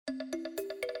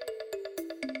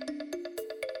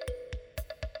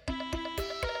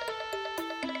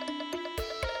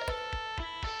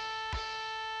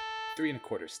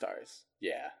3.25 stars.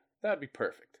 Yeah, that would be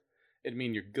perfect. It'd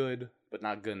mean you're good, but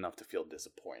not good enough to feel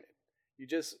disappointed. You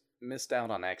just missed out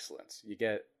on excellence. You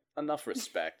get enough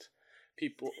respect.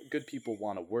 Good people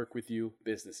want to work with you.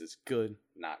 Business is good,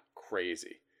 not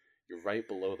crazy. You're right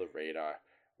below the radar,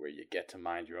 where you get to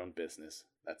mind your own business.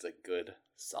 That's a good,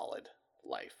 solid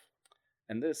life.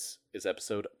 And this is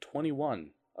episode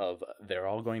 21 of They're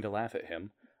All Going to Laugh at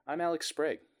Him. I'm Alex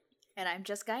Sprague. And I'm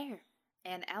Jess Geyer.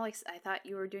 And Alex, I thought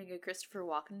you were doing a Christopher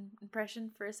Walken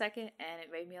impression for a second, and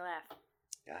it made me laugh.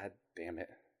 God damn it.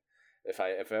 If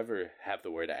I ever have the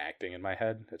word acting in my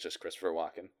head, it's just Christopher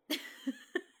Walken.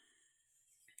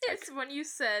 It's when you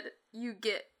said you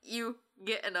get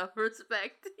enough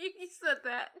respect. You said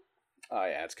that. Oh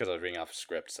yeah, it's because I was reading off a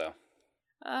script, so.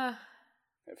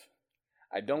 If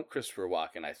I don't Christopher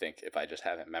Walken, I think, if I just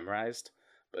have it memorized.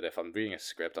 But if I'm reading a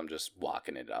script, I'm just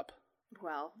walking it up.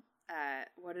 Well,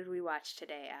 what did we watch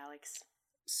today, Alex?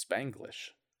 Spanglish.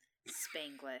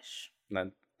 Spanglish.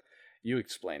 Then you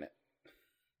explain it.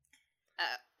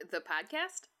 The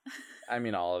podcast? I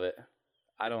mean, all of it.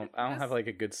 I don't have like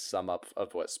a good sum up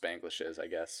of what Spanglish is, I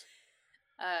guess.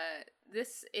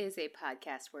 This is a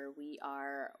podcast where we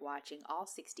are watching all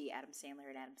 60 Adam Sandler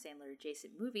and Adam Sandler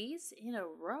adjacent movies in a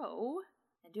row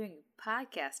and doing a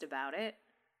podcast about it.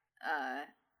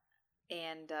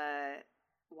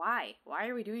 Why? Why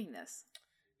are we doing this?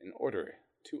 In order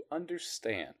to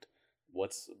understand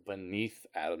what's beneath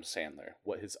Adam Sandler,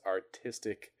 what his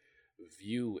artistic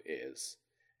view is,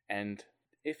 and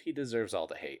if he deserves all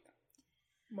the hate.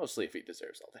 Mostly if he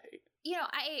deserves all the hate. You know,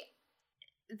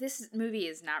 this movie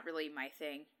is not really my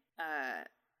thing,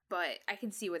 but I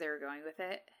can see where they were going with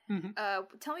it.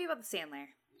 Mm-hmm. Tell me about the Sandler.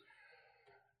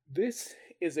 This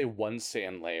is a one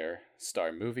Sandler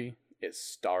star movie. It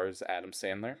stars Adam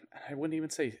Sandler. I wouldn't even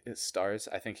say it stars.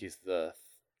 I think he's the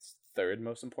third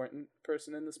most important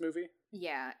person in this movie.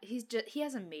 Yeah, he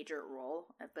has a major role,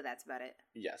 but that's about it.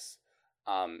 Yes.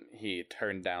 He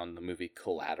turned down the movie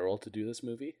Collateral to do this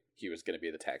movie. He was going to be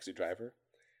the taxi driver,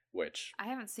 which... I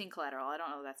haven't seen Collateral. I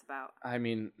don't know what that's about. I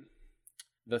mean,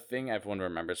 the thing everyone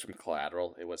remembers from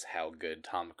Collateral, it was how good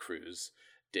Tom Cruise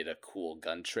did a cool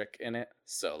gun trick in it.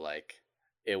 So, like,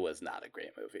 it was not a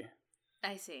great movie.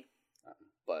 I see.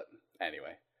 But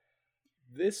anyway,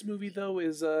 this movie, though,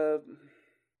 is, I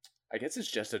guess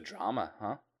it's just a drama,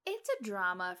 huh? It's a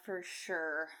drama for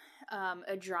sure.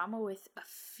 A drama with a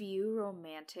few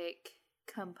romantic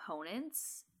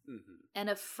components and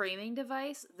a framing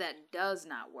device that does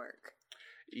not work.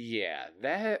 Yeah,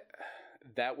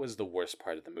 that was the worst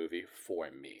part of the movie for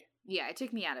me. Yeah, it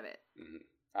took me out of it.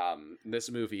 This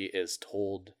movie is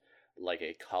told like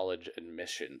a college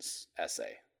admissions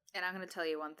essay. And I'm going to tell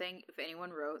you one thing. If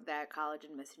anyone wrote that college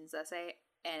admissions essay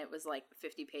and it was like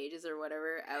 50 pages or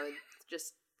whatever, I would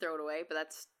just throw it away. But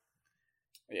that's...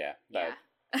 Yeah.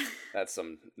 That's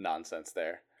some nonsense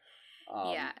there.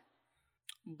 Yeah.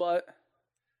 But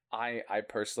I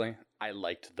personally, I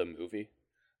liked the movie.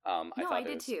 I thought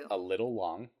it was too. A little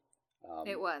long.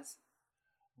 It was.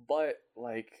 But,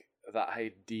 like, the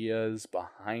ideas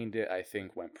behind it, I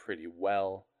think, went pretty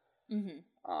well.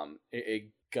 Mm-hmm.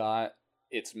 It got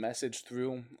its message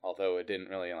through, although it didn't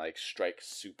really, like, strike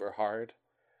super hard.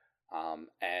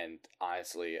 And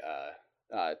honestly,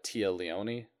 Tia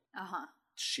Leone,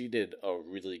 she did a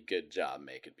really good job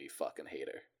making me fucking hate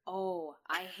her. Oh,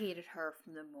 I hated her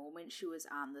from the moment she was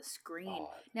on the screen.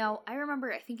 Now, I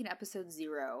remember, I think in episode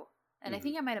 0, and I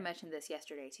think I might have mentioned this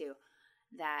yesterday too,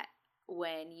 that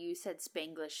when you said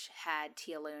Spanglish had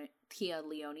Tia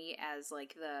Leone as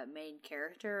like the main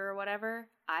character or whatever,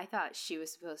 I thought she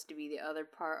was supposed to be the other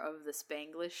part of the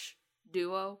Spanglish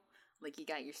duo. Like, you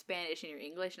got your Spanish and your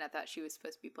English, and I thought she was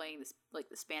supposed to be playing this, like,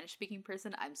 the Spanish-speaking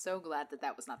person. I'm so glad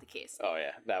that was not the case. Oh,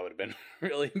 yeah. That would have been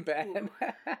really bad.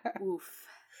 Oof.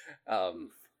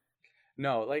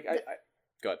 No, like, I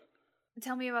go ahead.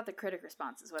 Tell me about the critic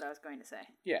response is what I was going to say.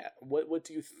 Yeah. What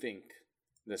do you think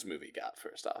this movie got,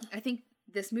 first off? I think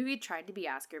this movie tried to be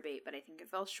Oscar bait, but I think it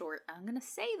fell short. I'm going to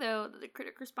say, though, that the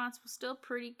critic response was still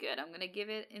pretty good. I'm going to give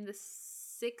it in the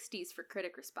 60s for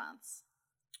critic response.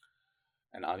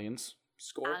 An audience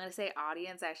score? I'm going to say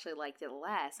audience actually liked it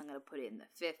less. I'm going to put it in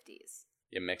the 50s.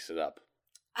 You mix it up.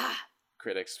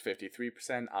 Critics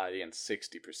 53%, audience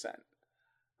 60%.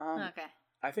 Okay.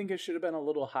 I think it should have been a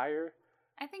little higher.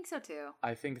 I think so too.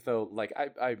 I think, though, like,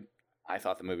 I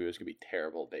thought the movie was going to be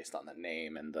terrible based on the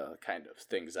name and the kind of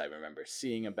things I remember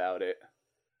seeing about it.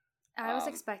 I was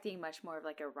expecting much more of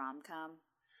like a rom-com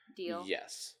deal.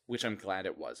 Yes, which I'm glad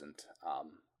it wasn't.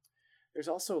 There's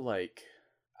also, like,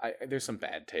 there's some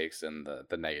bad takes in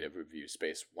the negative review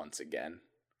space once again.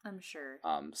 I'm sure.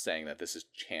 Saying that this is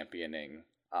championing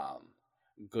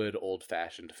good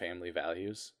old-fashioned family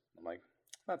values. I'm like,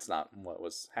 that's not what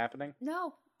was happening.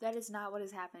 No, that is not what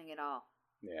is happening at all.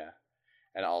 Yeah.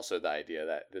 And also the idea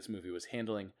that this movie was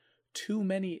handling too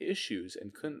many issues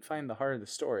and couldn't find the heart of the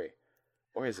story.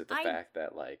 Or is it the fact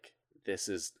that, like, this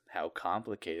is how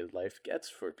complicated life gets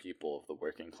for people of the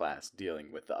working class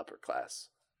dealing with the upper class?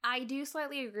 I do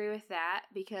slightly agree with that,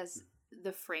 because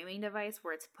the framing device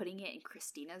where it's putting it in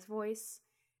Christina's voice,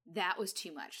 that was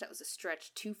too much. That was a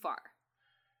stretch too far.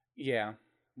 Yeah,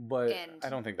 but I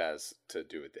don't think that has to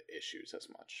do with the issues as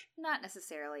much. Not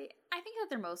necessarily. I think that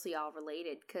they're mostly all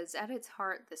related, because at its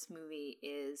heart, this movie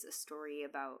is a story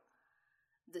about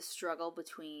the struggle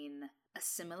between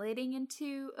assimilating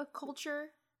into a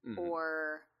culture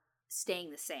or staying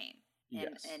the same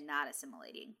and not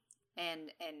assimilating.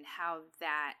 And how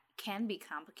that can be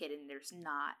complicated, and there's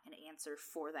not an answer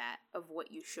for that of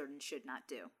what you should and should not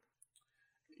do.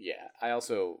 Yeah, I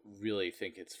also really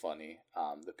think it's funny,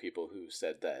 the people who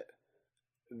said that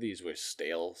these were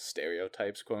stale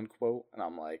stereotypes, quote unquote, and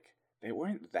I'm like, they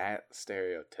weren't that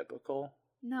stereotypical,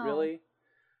 really.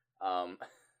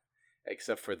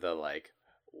 Except for the, like,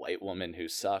 white woman who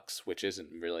sucks, which isn't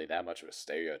really that much of a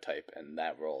stereotype, and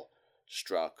that role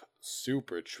struck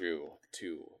super true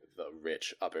to the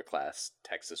rich upper class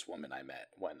Texas woman I met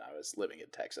when I was living in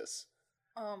Texas.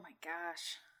 Oh my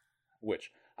gosh.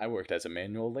 Which I worked as a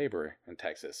manual laborer in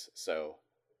Texas, so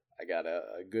I got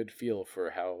a good feel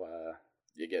for how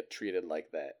you get treated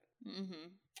like that.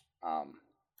 And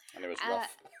it was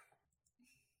rough.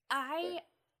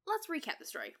 Let's recap the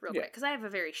story real quick, because I have a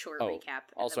very short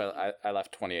recap. Also, I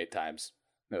left 28 times.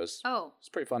 It was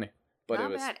pretty funny, but it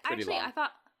was bad. Pretty Actually, long. I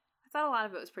thought a lot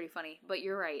of it was pretty funny, but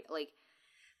you're right.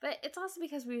 But it's also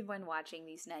because we've been watching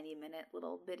these 90-minute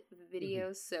little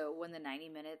videos, so when the 90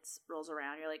 minutes rolls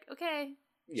around, you're like, okay,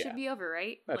 should be over,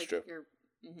 right? That's true.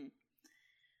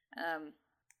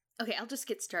 Okay, I'll just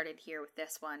get started here with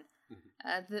this one.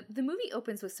 The movie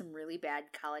opens with some really bad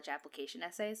college application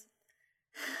essays.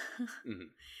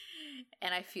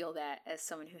 And I feel that as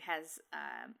someone who has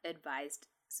advised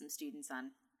some students on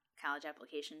college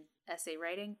application essay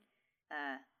writing,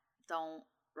 don't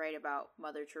write about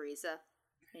Mother Teresa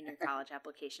in your college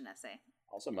application essay.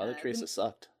 Also, Mother Teresa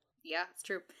sucked. Yeah, it's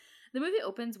true. The movie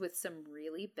opens with some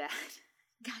really bad...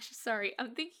 Gosh, sorry.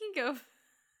 I'm thinking of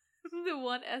the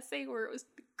one essay where it was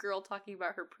the girl talking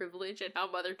about her privilege and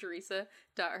how Mother Teresa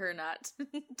taught her not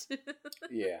to...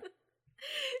 Yeah.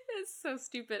 It's so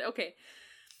stupid. Okay.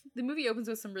 The movie opens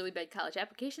with some really bad college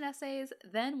application essays.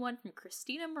 Then one from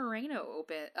Christina Moreno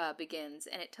begins,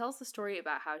 and it tells the story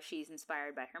about how she's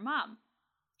inspired by her mom.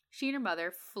 She and her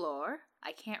mother, Flor...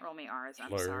 I can't roll my R's,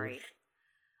 I'm sorry.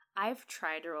 I've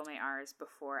tried to roll my R's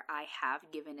before. I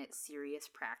have given it serious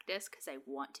practice because I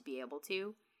want to be able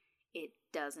to. It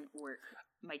doesn't work.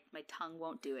 My tongue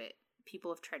won't do it.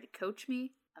 People have tried to coach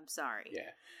me. I'm sorry. Yeah,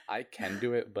 I can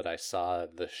do it, but I saw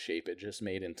the shape it just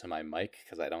made into my mic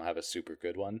because I don't have a super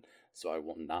good one, so I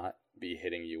will not be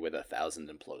hitting you with 1,000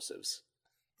 implosives.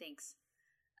 Thanks.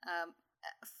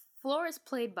 Flor is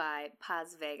played by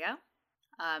Paz Vega.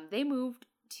 They moved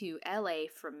to LA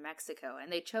from Mexico, and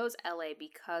they chose LA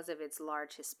because of its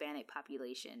large Hispanic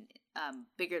population,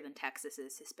 bigger than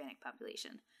Texas's Hispanic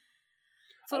population.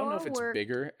 I don't know if it's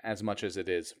bigger as much as it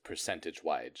is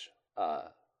percentage-wise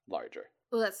larger.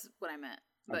 Well, that's what I meant,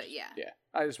 but yeah. Yeah,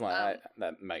 I just want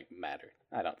that might matter.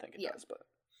 I don't think it does, but...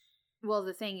 Well,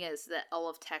 the thing is that all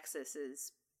of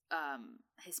Texas's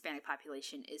Hispanic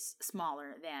population is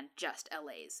smaller than just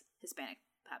LA's Hispanic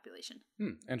population.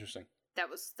 Interesting. That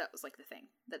was like the thing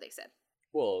that they said.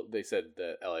 Well, they said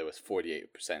that LA was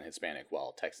 48% Hispanic,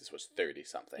 while Texas was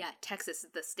 30-something. Yeah, Texas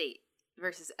is the state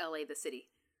versus LA the city.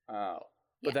 Oh.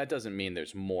 But that doesn't mean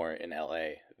there's more in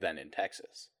LA than in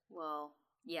Texas. Well,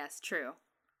 yes, true.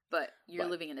 But you're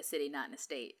living in a city, not in a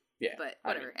state. Yeah. But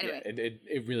whatever. I mean, anyway.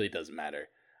 Yeah, it really doesn't matter.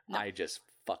 No. I just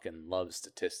fucking love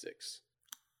statistics.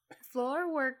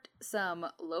 Flor worked some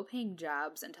low-paying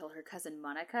jobs until her cousin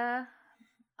Monica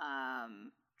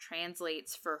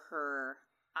translates for her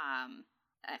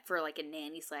for like a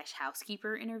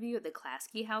nanny/housekeeper interview at the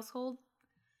Klasky household.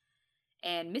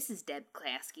 And Mrs. Deb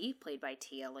Klasky, played by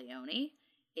Tia Leone,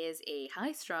 is a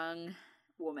high-strung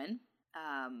woman,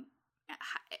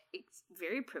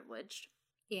 very privileged,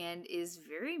 and is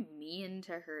very mean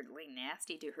to her, like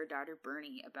nasty to her daughter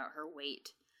Bernie about her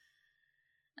weight.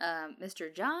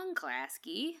 Mr. John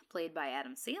Klasky, played by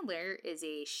Adam Sandler, is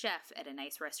a chef at a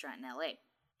nice restaurant in LA.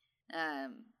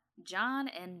 John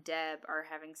and Deb are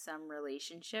having some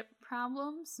relationship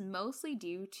problems, mostly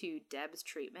due to Deb's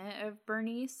treatment of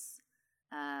Bernice.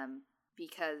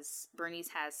 because Bernice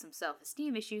has some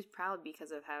self-esteem issues, probably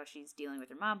because of how she's dealing with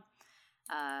her mom.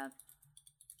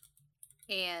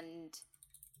 And,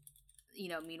 you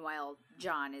know, meanwhile,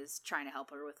 John is trying to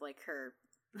help her with, like, her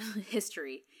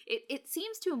history. It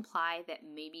seems to imply that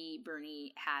maybe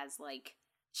Bernie has, like,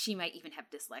 she might even have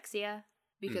dyslexia,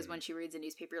 because when she reads a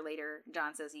newspaper later,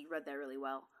 John says he read that really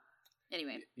well.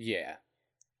 Anyway. Yeah.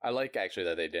 I like, actually,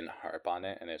 that they didn't harp on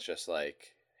it, and it's just,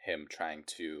 like, him trying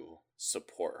to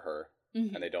support her,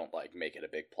 and they don't, like, make it a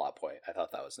big plot point. I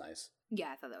thought that was nice.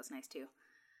 Yeah, I thought that was nice, too.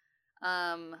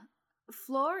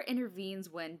 Fleur intervenes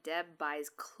when Deb buys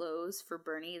clothes for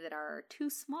Bernie that are too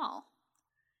small.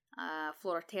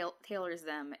 Fleur tailors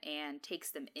them and takes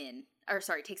them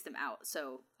out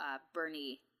so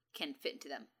Bernie can fit into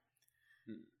them.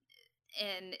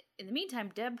 And in the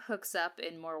meantime, Deb hooks up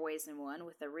in more ways than one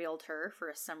with a realtor for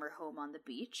a summer home on the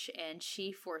beach, and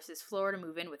she forces Fleur to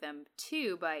move in with them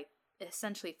too by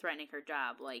essentially threatening her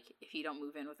job. Like, if you don't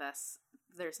move in with us,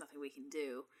 there's nothing we can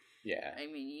do. Yeah. I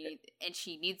mean, and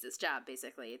she needs this job,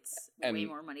 basically. It's way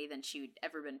more money than she'd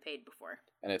ever been paid before.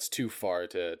 And it's too far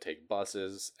to take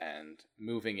buses, and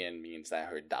moving in means that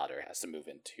her daughter has to move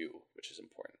in too, which is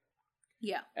important.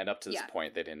 Yeah. And up to this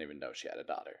point, they didn't even know she had a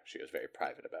daughter. She was very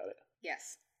private about it.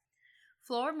 Yes.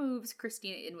 Fleur moves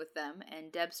Christina in with them,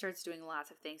 and Deb starts doing lots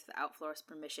of things without Fleur's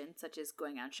permission, such as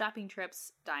going on shopping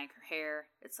trips, dyeing her hair,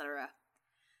 etc.,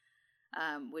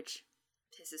 which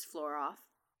pisses Fleur off.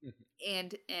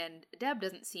 And Deb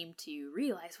doesn't seem to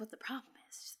realize what the problem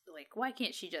is. Like, why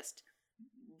can't she just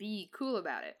be cool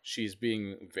about it? She's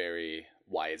being very,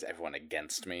 why is everyone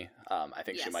against me? I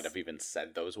think she might have even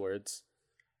said those words.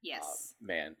 Yes.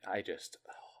 Man, I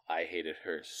hated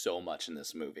her so much in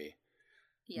this movie.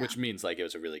 Yeah. Which means, like, it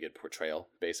was a really good portrayal,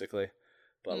 basically.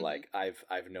 But, like,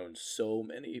 I've known so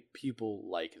many people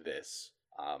like this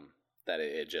that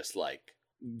it just, like,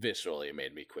 viscerally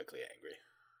made me quickly angry.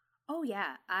 Oh,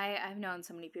 yeah. I've known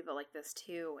so many people like this,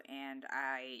 too, and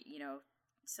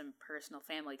some personal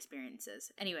family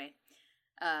experiences. Anyway,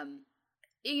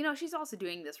 she's also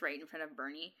doing this right in front of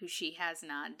Bernie, who she has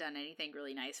not done anything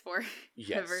really nice for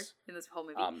ever in this whole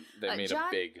movie. They made a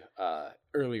big,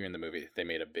 earlier in the movie, they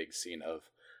made a big scene of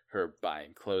her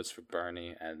buying clothes for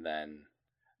Bernie, and then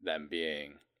them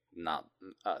being not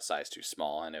size too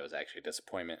small, and it was actually a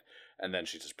disappointment. And then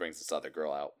she just brings this other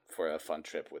girl out for a fun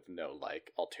trip with no,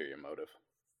 like, ulterior motive.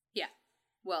 Yeah.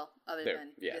 Well, other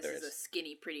than this is a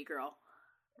skinny, pretty girl,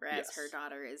 whereas her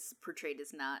daughter is portrayed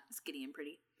as not skinny and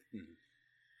pretty.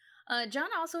 Mm-hmm. John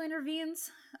also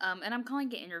intervenes, and I'm calling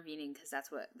it intervening because that's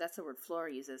the word Fleur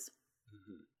uses.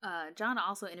 Mm-hmm. John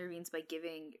also intervenes by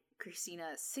giving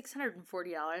Christina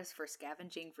 $640 for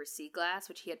scavenging for sea glass,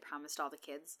 which he had promised all the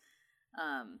kids.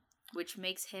 Which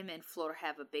makes him and Fleur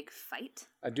have a big fight.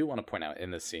 I do want to point out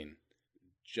in this scene,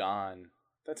 John,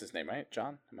 that's his name, right?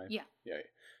 John? Yeah. Yeah.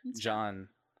 John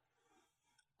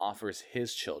offers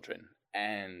his children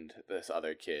and this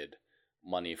other kid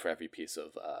money for every piece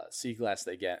of sea glass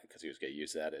they get, because he was going to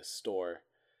use it at his store.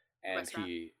 And restaurant.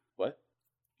 What?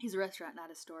 He's a restaurant,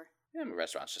 not a store. Yeah, a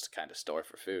restaurant's just a kind of store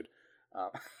for food.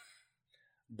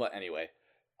 But anyway,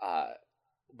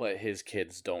 but his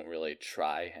kids don't really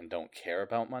try and don't care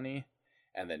about money,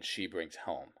 and then she brings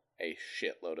home a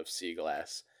shitload of sea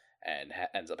glass and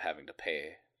ends up having to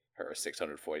pay her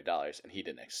 $640, and he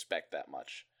didn't expect that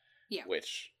much. Yeah.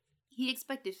 Which... he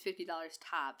expected $50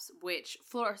 tops, which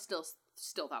Fleur still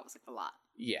thought was, like, a lot.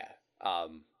 Yeah.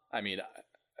 I mean,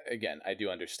 again, I do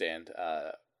understand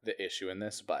the issue in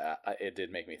this, but it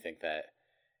did make me think that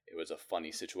it was a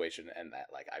funny situation, and that,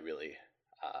 like, I really...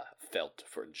 felt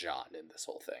for John in this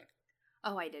whole thing.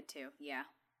 Oh, I did too, yeah.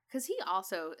 Because he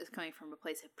also is coming from a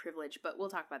place of privilege, but we'll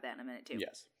talk about that in a minute too.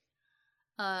 Yes.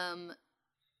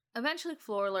 Eventually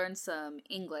Fleur learns some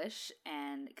English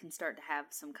and can start to have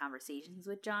some conversations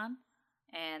with John.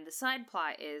 And the side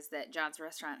plot is that John's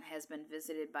restaurant has been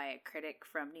visited by a critic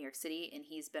from New York City, and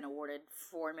he's been awarded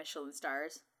 4 Michelin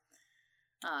stars.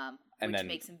 Which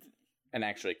makes him... and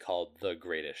actually called the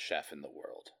greatest chef in the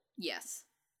world. Yes.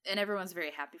 And everyone's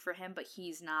very happy for him, but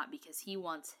he's not, because he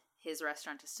wants his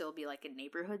restaurant to still be like a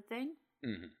neighborhood thing.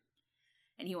 Mm-hmm.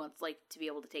 And he wants, like, to be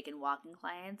able to take in walking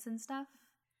clients and stuff.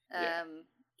 Yeah.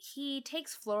 He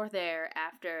takes Fleur there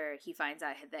after he finds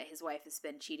out that his wife has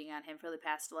been cheating on him for the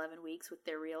past 11 weeks with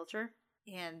their realtor.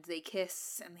 And they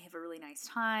kiss, and they have a really nice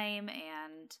time,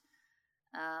 and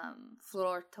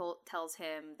Fleur tells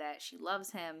him that she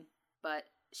loves him, but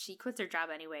she quits her job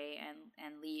anyway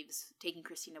and leaves, taking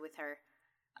Christina with her.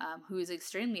 Who is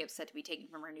extremely upset to be taken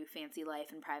from her new fancy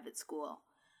life in private school.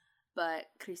 But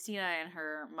Christina and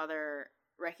her mother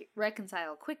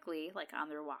reconcile quickly, like on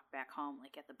their walk back home,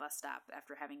 like at the bus stop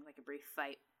after having like a brief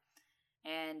fight.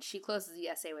 And she closes the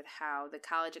essay with how the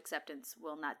college acceptance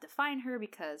will not define her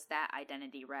because that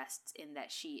identity rests in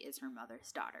that she is her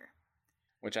mother's daughter.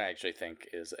 Which I actually think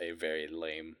is a very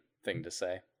lame thing to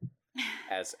say.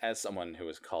 As someone who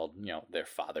was called, their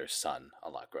father's son a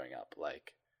lot growing up,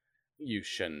 like, you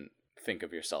shouldn't think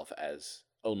of yourself as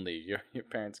only your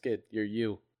parents' kid. You're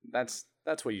you. That's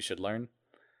what you should learn.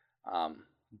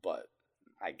 But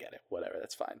I get it. Whatever,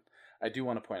 that's fine. I do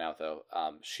want to point out, though,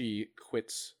 she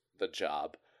quits the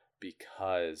job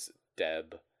because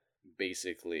Deb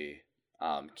basically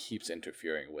keeps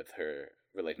interfering with her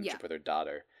relationship with her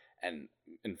daughter and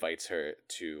invites her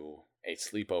to a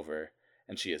sleepover,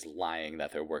 and she is lying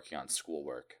that they're working on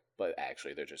schoolwork, but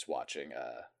actually they're just watching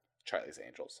Charlie's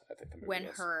Angels, I think the movie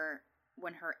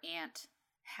when her aunt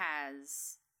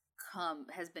has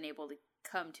been able to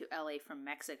come to LA from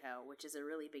Mexico, which is a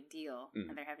really big deal,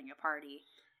 and they're having a party.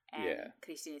 And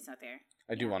Christina's not there.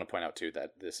 I do want to point out, too,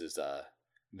 that this is,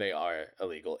 they are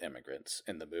illegal immigrants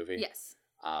in the movie. Yes.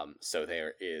 So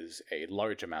there is a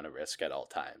large amount of risk at all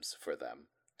times for them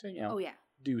to,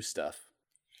 do stuff.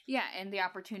 Yeah, and the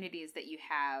opportunities that you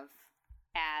have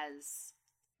as,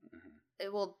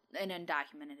 an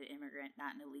undocumented immigrant,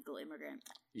 not an illegal immigrant.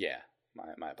 Yeah,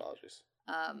 my apologies.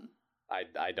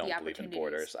 I don't believe in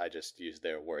borders. I just use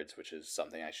their words, which is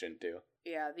something I shouldn't do.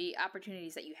 Yeah, the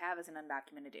opportunities that you have as an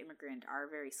undocumented immigrant are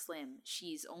very slim.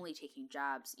 She's only taking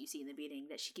jobs, you see in the beginning,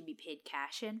 that she can be paid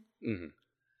cash in. Mm-hmm.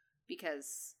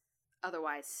 Because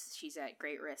otherwise she's at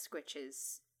great risk, which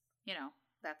is,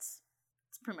 it's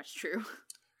pretty much true.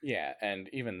 Yeah, and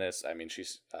even this, I mean,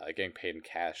 she's getting paid in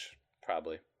cash,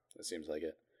 probably. It seems like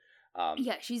it.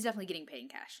 Yeah, she's definitely getting paid in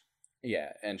cash.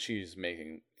 Yeah, and she's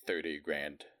making $33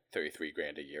 grand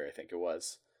a year, I think it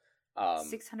was.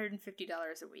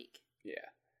 $650 a week. Yeah.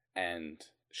 And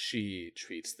she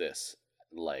treats this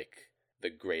like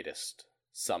the greatest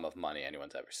sum of money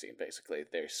anyone's ever seen, basically.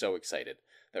 They're so excited.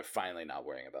 They're finally not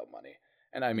worrying about money.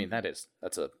 And I mean,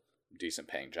 that's a decent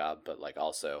paying job, but like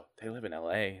also, they live in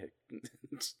LA.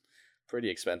 It's pretty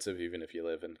expensive, even if you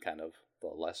live in kind of the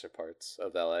lesser parts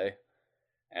of LA.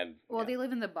 And they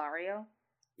live in the barrio.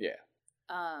 Yeah.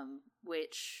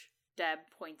 Which Deb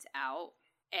points out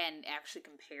and actually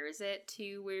compares it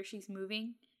to where she's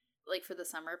moving, like for the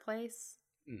summer place.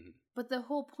 Mm-hmm. But the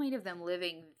whole point of them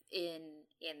living in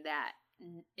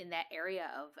that area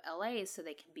of LA is so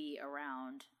they can be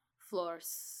around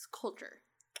Flor's culture.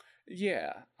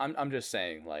 Yeah, I'm just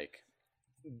saying, like,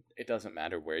 it doesn't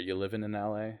matter where you live in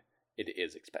LA. It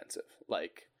is expensive.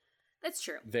 Like, that's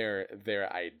true.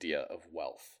 Their idea of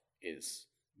wealth is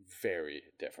very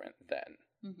different than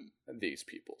these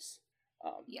people's.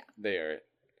 They're,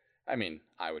 I mean,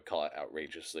 I would call it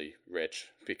outrageously rich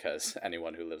because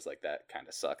anyone who lives like that kind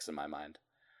of sucks in my mind.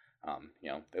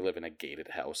 They live in a gated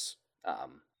house.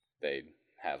 They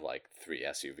have like 3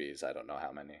 SUVs. I don't know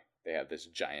how many. They have this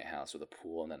giant house with a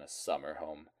pool and then a summer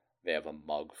home. They have a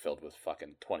mug filled with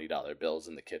fucking $20 bills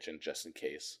in the kitchen just in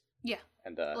case. Yeah.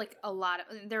 And like a lot of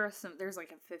there's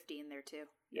like a 50 in there too.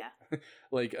 Yeah.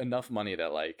 Like enough money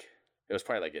that like it was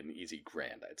probably like an easy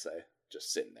grand, I'd say,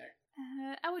 just sitting there.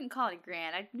 I wouldn't call it a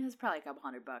grand. It was probably a couple $100.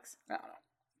 I don't know.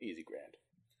 Easy grand.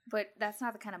 But that's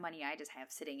not the kind of money I just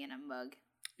have sitting in a mug.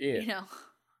 Yeah.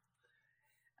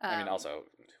 I mean, also,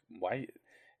 why?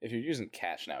 If you're using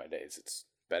cash nowadays, it's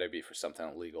better be for something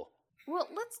illegal. Well,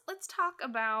 let's talk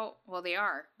about. Well, they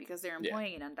are because they're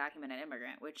employing an undocumented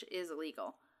immigrant, which is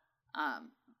illegal.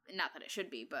 Not that it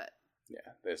should be, but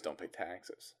yeah, they just don't pay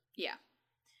taxes. Yeah.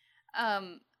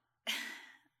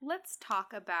 Let's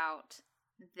talk about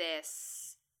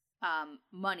this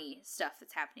money stuff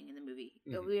that's happening in the movie.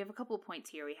 Mm-hmm. We have a couple of points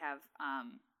here. We have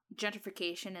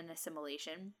gentrification and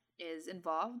assimilation is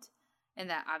involved, and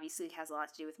that obviously has a lot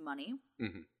to do with money.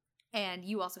 Mm-hmm. And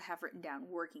you also have written down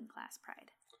working class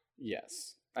pride.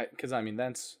 Yes, because I mean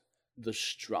that's the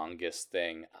strongest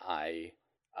thing I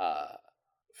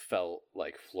felt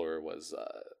like Fleur was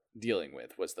dealing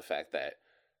with was the fact that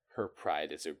her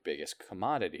pride is her biggest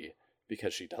commodity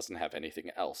because she doesn't have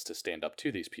anything else to stand up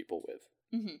to these people with.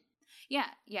 Mm-hmm. Yeah,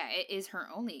 it is her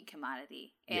only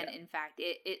commodity. And in fact,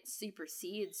 it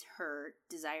supersedes her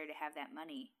desire to have that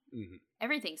money. Mm-hmm.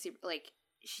 Everything, like,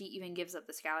 she even gives up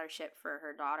the scholarship for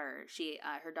her daughter.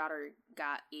 Her daughter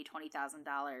got a $20,000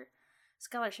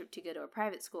 scholarship to go to a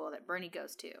private school that Bernie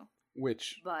goes to.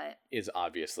 Which is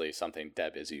obviously something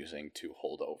Deb is using to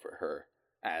hold over her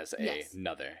as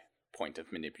another point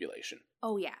of manipulation.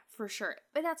 Oh, yeah, for sure.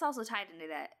 But that's also tied into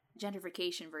that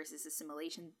gentrification versus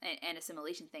assimilation and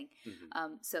assimilation thing.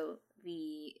 Mm-hmm. So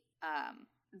the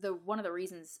one of the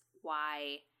reasons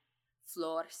why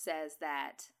Flor says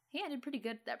that, hey, I did pretty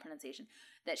good at that pronunciation,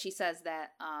 that she says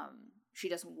that she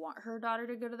doesn't want her daughter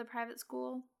to go to the private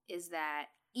school, is that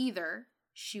either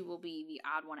she will be the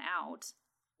odd one out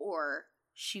or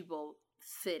she will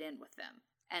fit in with them.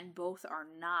 And both are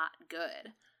not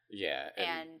good. Yeah.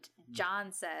 And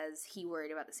John says he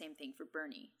worried about the same thing for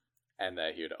Bernie. And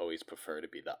that he would always prefer to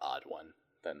be the odd one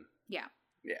than... Yeah.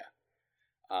 Yeah.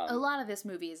 A lot of this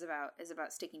movie is about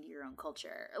sticking to your own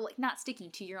culture. Like, not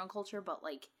sticking to your own culture, but,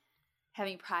 like,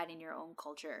 having pride in your own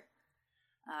culture.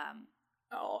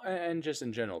 And just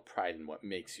in general, pride in what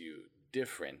makes you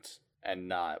different and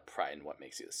not pride in what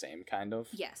makes you the same, kind of.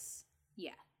 Yes.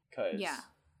 Yeah. Because,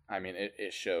 I mean,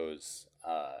 it shows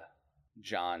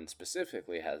John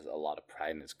specifically has a lot of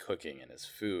pride in his cooking and his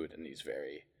food, and he's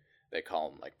very, they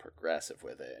call him, like, progressive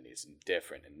with it, and he's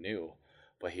different and new.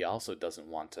 But he also doesn't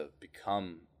want to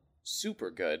become super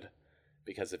good,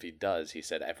 because if he does, he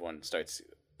said everyone starts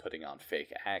putting on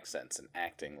fake accents and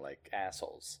acting like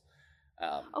assholes.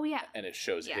 And it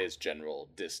shows his general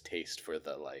distaste for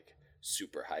the, like,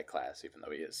 super high class, even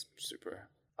though he is super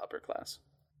upper class.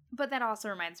 But that also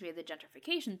reminds me of the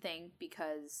gentrification thing,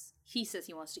 because he says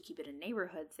he wants to keep it a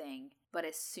neighborhood thing, but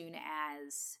as soon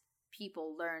as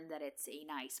people learn that it's a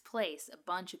nice place, a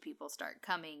bunch of people start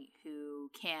coming who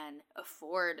can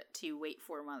afford to wait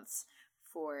 4 months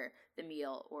for the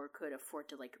meal or could afford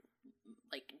to like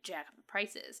jack up the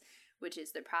prices, which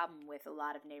is the problem with a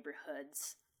lot of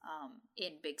neighborhoods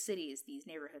in big cities. These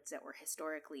neighborhoods that were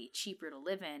historically cheaper to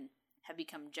live in have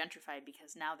become gentrified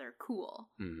because now they're cool.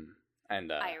 Mm-hmm. And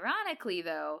ironically,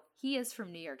 though, he is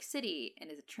from New York City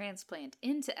and is a transplant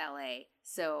into LA.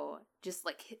 So just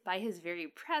like by his very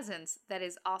presence, that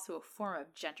is also a form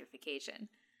of gentrification.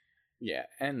 Yeah,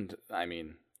 and I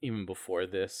mean, even before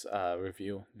this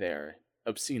review, they're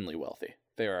obscenely wealthy.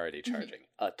 They're already charging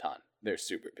a ton. They're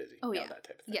super busy. Oh yeah, that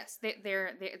type of thing. Yes,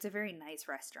 they're it's a very nice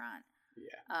restaurant.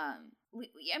 Yeah.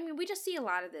 We just see a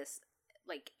lot of this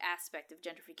like aspect of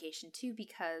gentrification too,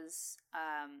 because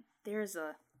there's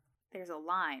a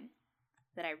line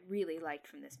that I really liked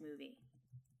from this movie.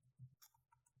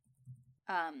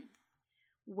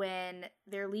 When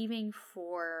they're leaving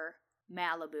for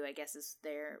Malibu, I guess is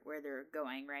where they're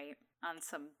going, right? On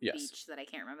some beach that I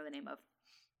can't remember the name of.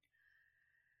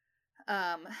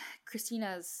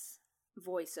 Christina's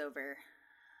voiceover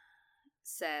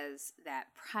says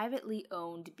that privately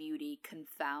owned beauty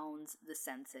confounds the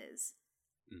senses.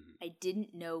 Mm-hmm. I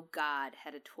didn't know God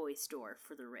had a toy store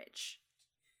for the rich.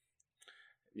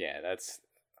 Yeah,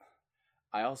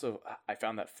 I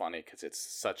found that funny because it's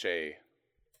such a,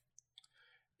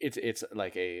 it's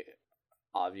like a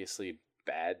obviously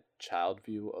bad child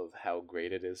view of how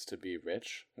great it is to be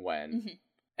rich when,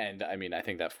 and I mean, I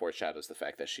think that foreshadows the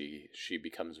fact that she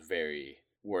becomes very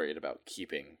worried about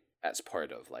keeping as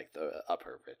part of like the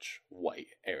upper rich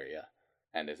white area.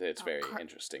 And it's very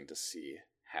interesting to see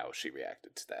how she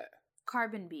reacted to that.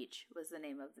 Carbon Beach was the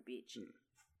name of the beach.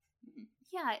 Mm-hmm.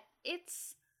 Yeah,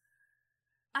 it's...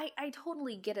 I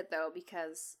totally get it, though,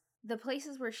 because the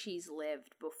places where she's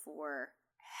lived before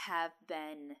have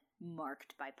been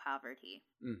marked by poverty.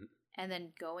 Mm-hmm. And then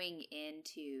going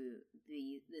into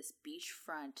this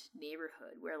beachfront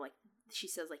neighborhood where, like, she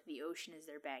says, like, the ocean is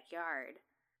their backyard.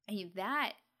 I mean,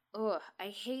 that... Ugh, I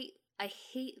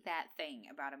hate that thing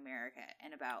about America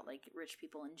and about, like, rich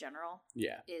people in general.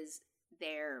 Yeah. Is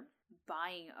they're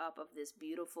buying up of this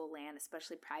beautiful land,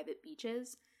 especially private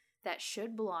beaches, that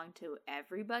should belong to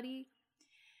everybody,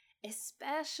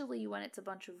 especially when it's a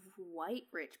bunch of white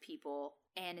rich people.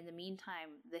 And in the meantime,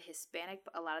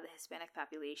 a lot of the Hispanic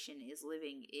population is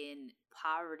living in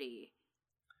poverty,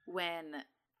 when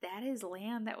that is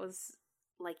land that was,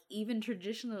 like, even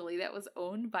traditionally, that was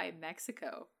owned by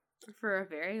Mexico for a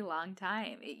very long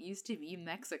time. It used to be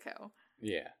Mexico.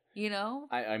 Yeah. You know?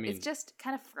 I mean... It's just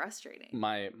kind of frustrating.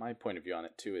 My point of view on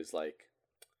it, too, is, like,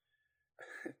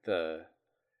 the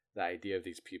idea of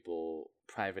these people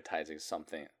privatizing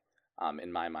something,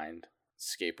 in my mind,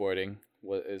 skateboarding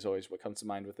is always what comes to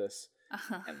mind with this.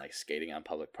 And, like, skating on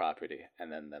public property.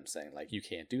 And then them saying, like, you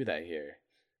can't do that here.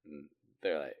 And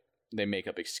they're like... They make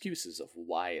up excuses of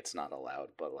why it's not allowed,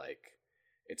 but, like,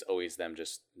 it's always them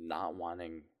just not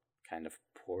wanting kind of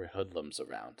poor hoodlums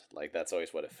around. Like, that's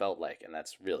always what it felt like, and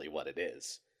that's really what it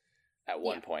is. At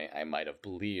one point, I might have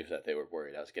believed that they were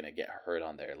worried I was going to get hurt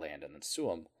on their land and then sue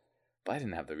them, but I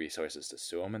didn't have the resources to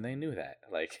sue them, and they knew that.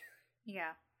 Like,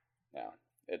 yeah. No,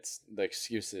 it's the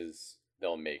excuses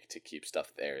they'll make to keep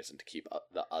stuff theirs and to keep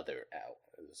the other out.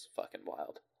 It's fucking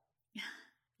wild.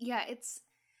 Yeah,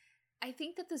 I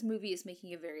think that this movie is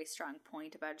making a very strong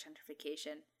point about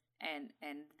gentrification and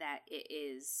that it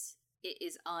is it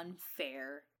is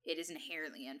unfair. It is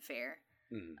inherently unfair.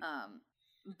 Mm.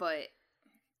 But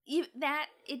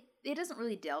it doesn't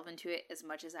really delve into it as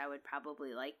much as I would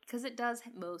probably like, because it does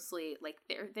mostly, like,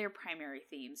 their primary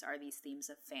themes are these themes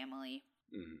of family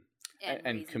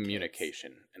and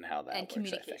communication kids. And how that and works.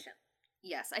 Communication. I think.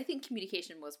 Yes, I think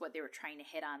communication was what they were trying to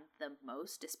hit on the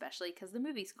most, especially because the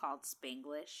movie's called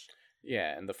Spanglish.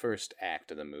 Yeah, and the first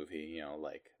act of the movie, you know,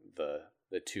 like the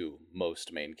two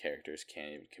most main characters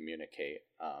can't even communicate.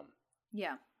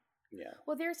 Yeah. Yeah.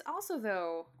 Well, there's also,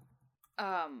 though,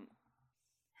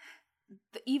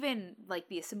 even like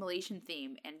the assimilation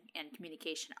theme and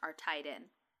communication are tied in.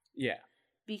 Yeah.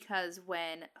 Because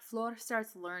when Flor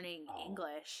starts learning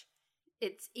English,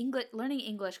 learning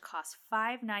English costs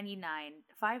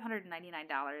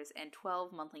 $599 and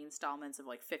 12 monthly installments of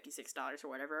like $56 or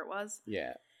whatever it was.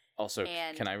 Yeah. Also,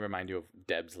 can I remind you of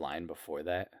Deb's line before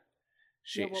that?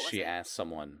 She asked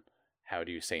someone, "How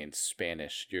do you say in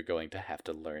Spanish you're going to have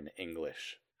to learn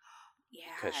English?"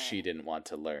 Yeah. Because she didn't want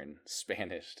to learn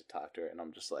Spanish to talk to her, and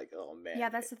I'm just like, oh man. Yeah,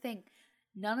 that's the thing.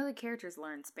 None of the characters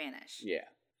learn Spanish. Yeah.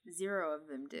 0 of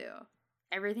them do.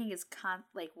 Everything is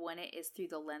like, when it is through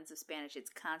the lens of Spanish, it's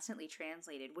constantly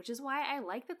translated, which is why I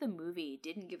like that the movie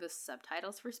didn't give us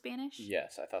subtitles for Spanish.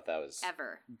 Yes, I thought that was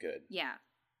good. Yeah.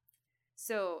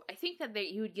 So I think that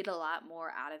you would get a lot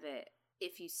more out of it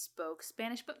if you spoke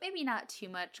Spanish, but maybe not too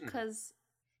much, because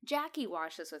Jackie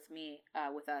watched this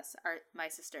with us. My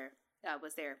sister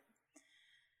was there,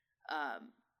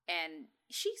 and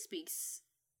she speaks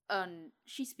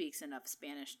enough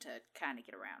Spanish to kind of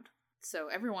get around. So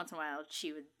every once in a while,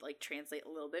 she would like translate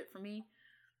a little bit for me,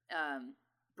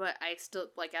 but I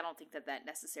still I don't think that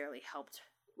necessarily helped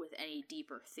with any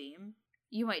deeper theme.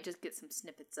 You might just get some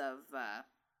snippets of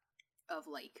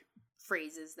like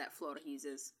phrases that Flora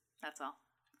uses. That's all.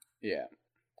 Yeah,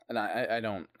 and I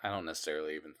don't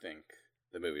necessarily even think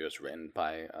the movie was written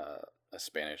by a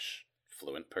Spanish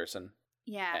fluent person.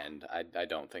 Yeah, and I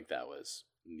don't think that was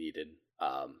needed.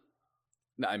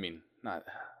 No, I mean, not.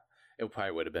 It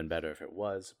probably would have been better if it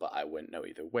was, but I wouldn't know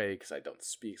either way because I don't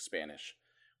speak Spanish.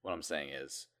 What I'm saying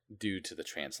is, due to the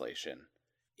translation,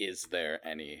 is there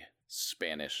any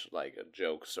Spanish like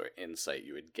jokes or insight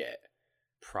you would get?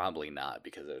 Probably not,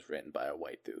 because it was written by a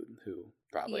white dude who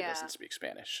probably doesn't speak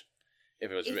Spanish. If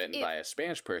it was written by a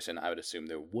Spanish person, I would assume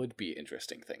there would be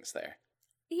interesting things there.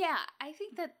 Yeah, I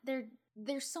think that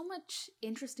there's so much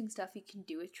interesting stuff you can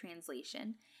do with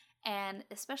translation. And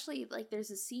especially, like,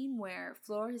 there's a scene where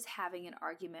Flor is having an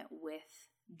argument with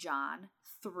John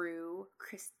through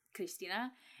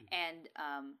Christina, and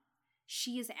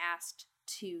she is asked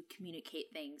to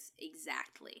communicate things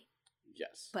exactly.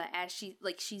 Yes. But as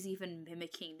she's even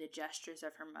mimicking the gestures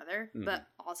of her mother, but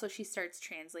also she starts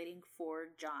translating for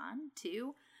John,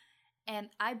 too.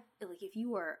 And if you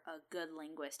were a good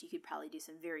linguist, you could probably do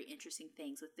some very interesting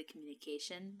things with the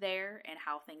communication there and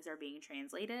how things are being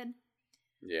translated.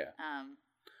 Yeah.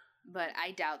 But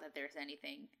I doubt that there's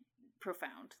anything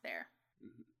profound there.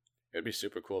 It'd be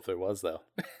super cool if there was, though.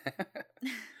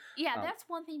 Yeah, that's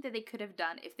one thing that they could have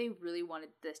done if they really wanted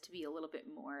this to be a little bit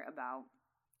more about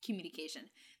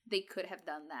communication. They could have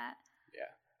done that.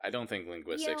 Yeah. I don't think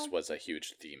linguistics was a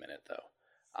huge theme in it,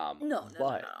 though. No.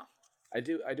 I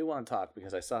do want to talk,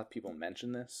 because I saw people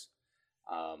mention this.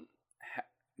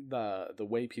 The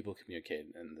way people communicate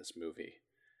in this movie,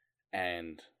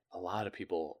 and a lot of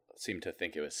people seem to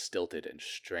think it was stilted and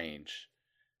strange,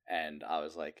 and I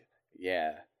was like,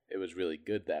 yeah, it was really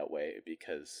good that way,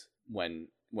 because when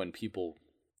people,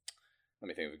 let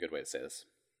me think of a good way to say this.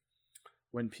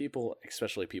 When people,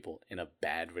 especially people in a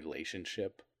bad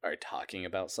relationship, are talking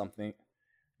about something,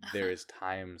 there is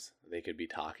times they could be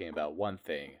talking about one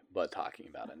thing, but talking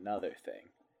about another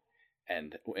thing.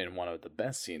 And in one of the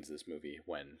best scenes of this movie,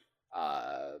 when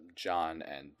John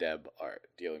and Deb are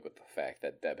dealing with the fact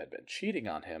that Deb had been cheating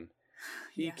on him,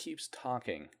 he keeps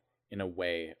talking in a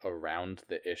way around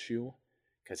the issue,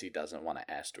 because he doesn't want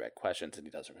to ask direct questions, and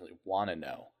he doesn't really want to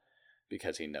know,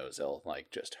 because he knows it'll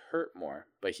just hurt more.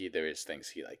 But there is things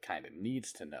he kind of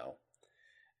needs to know,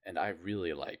 and I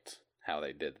really liked how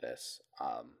they did this.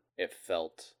 It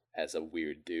felt, as a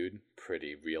weird dude,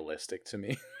 pretty realistic to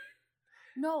me.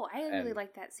 No, I really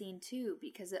liked that scene too,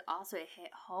 because it also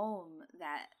hit home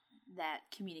that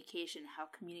communication, how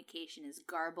communication is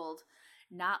garbled,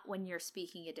 not when you're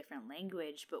speaking a different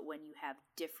language, but when you have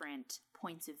different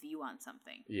points of view on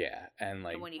something. Yeah, and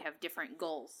when you have different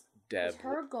goals. Deb,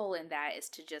 her goal in that is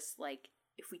to just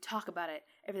if we talk about it,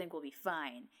 everything will be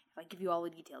fine. If I give you all the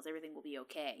details, everything will be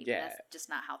okay. Yeah. But that's just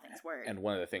not how things work. And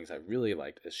one of the things I really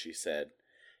liked is she said,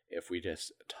 if we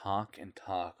just talk and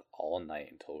talk all night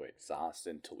until we're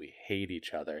exhausted, until we hate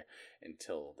each other,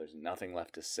 until there's nothing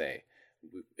left to say,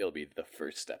 it'll be the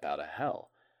first step out of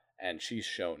hell. And she's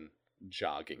shown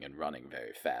jogging and running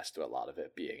very fast to a lot of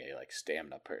it, being a like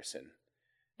stamina person.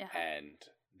 Yeah. And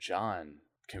John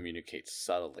communicates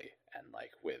subtly and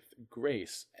like with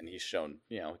grace, and he's shown,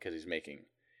 because he's making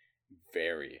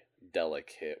very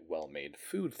delicate, well-made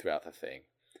food throughout the thing.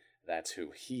 That's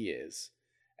who he is.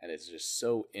 And it's just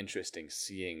so interesting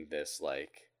seeing this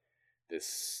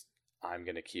I'm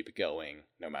gonna keep going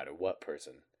no matter what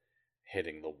person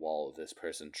hitting the wall of this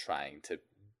person trying to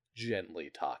gently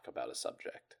talk about a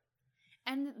subject.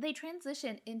 And they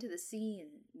transition into the scene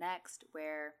next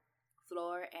where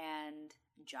Fleur and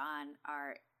John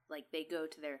are like, they go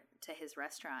to his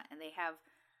restaurant and they have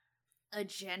a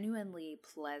genuinely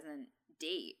pleasant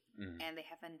date. Mm-hmm. And they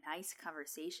have a nice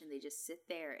conversation. They just sit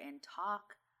there and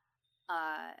talk.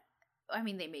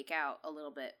 They make out a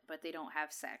little bit, but they don't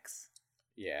have sex.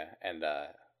 Yeah, and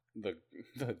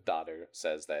the daughter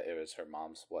says that it was her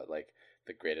mom's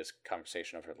the greatest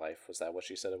conversation of her life. Was that what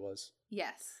she said it was?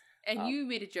 Yes. And you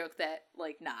made a joke that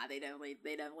they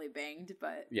definitely banged,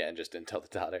 but yeah, and just didn't tell the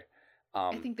daughter.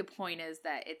 I think the point is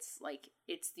that it's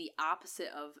the opposite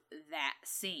of that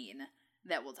scene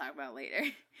that we'll talk about later.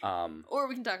 Or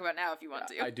we can talk about now if you want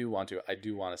to. I do want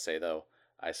to say though,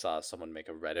 I saw someone make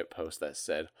a Reddit post that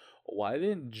said, "Why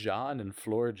didn't John and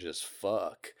Fleur just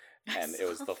fuck?" And it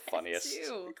was the funniest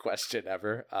question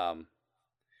ever.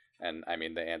 And I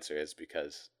mean, the answer is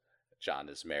because John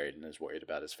is married and is worried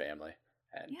about his family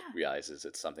and realizes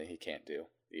it's something he can't do,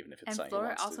 even if it's something he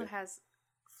wants to do.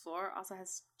 Fleur also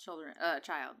has children,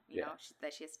 child,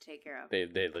 that she has to take care of. They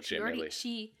legitimately.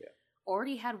 She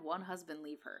already had one husband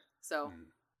leave her, so.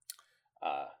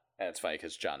 And it's funny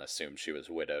because John assumed she was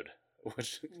widowed,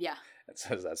 which it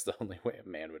says that's the only way a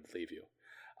man would leave you.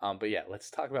 But yeah, let's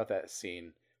talk about that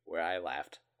scene where I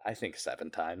laughed, I think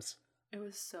 7 times. It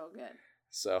was so good.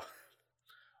 So,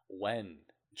 when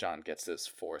John gets this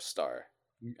 4-star,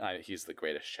 he's the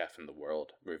greatest chef in the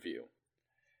world review,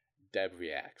 Deb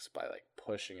reacts by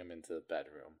pushing him into the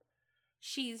bedroom.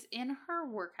 She's in her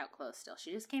workout clothes still.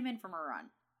 She just came in from a run.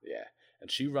 Yeah, and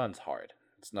she runs hard.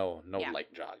 It's no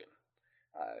light jogging.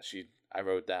 I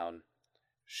wrote down,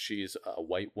 she's a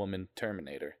white woman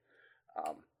Terminator,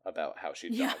 about how she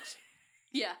jogs.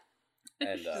 Yeah.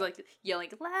 And she's yelling,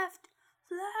 left.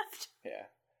 Yeah.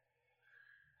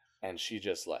 And she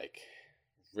just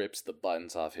rips the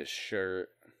buttons off his shirt.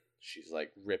 She's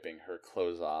ripping her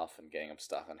clothes off and getting them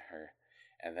stuck on her.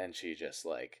 And then she just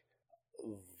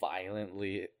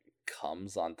violently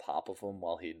comes on top of him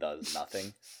while he does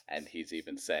nothing. And he's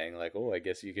even saying oh, I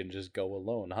guess you can just go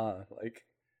alone, huh?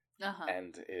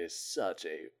 And it is such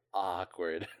a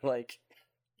awkward,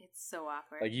 it's so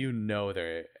awkward.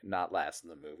 They're not lasting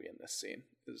the movie in this scene.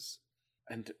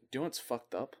 And do you know what's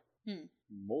fucked up?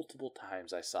 Multiple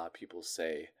times I saw people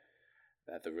say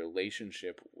that the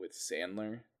relationship with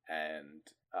Sandler and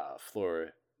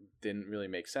Fleur didn't really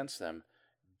make sense to them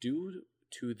due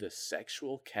to the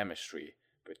sexual chemistry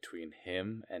between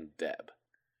him and Deb.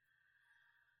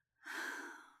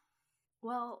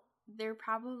 Well, they're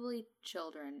probably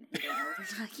children who don't know what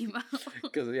they're talking about.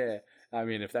 Because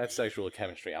if that's sexual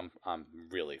chemistry, I'm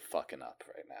really fucking up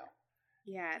right now.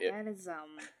 Yeah, that is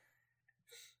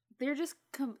they're just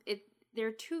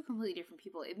they're two completely different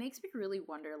people. It makes me really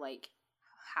wonder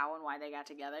how and why they got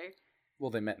together. Well,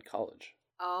 they met in college.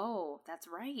 Oh, that's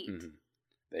right.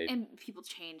 Mm-hmm. And people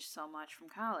change so much from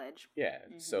college. Yeah.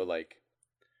 Mm-hmm. So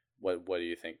what do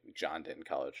you think John did in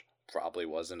college? Probably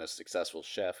wasn't a successful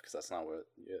chef because that's not what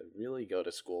you really go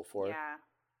to school for. Yeah.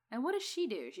 And what does she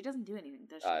do? She doesn't do anything,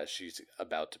 does she? She's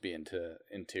about to be into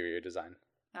interior design.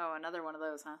 Oh, another one of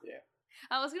those, huh? Yeah.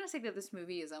 I was going to say that this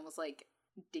movie is almost like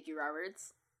Dickie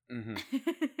Roberts. Mm-hmm.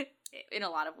 In a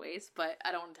lot of ways, but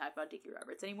I don't want to talk about Dickie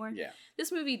Roberts anymore. Yeah. This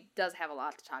movie does have a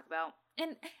lot to talk about.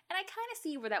 And I kind of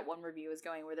see where that one review is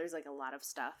going, where there's a lot of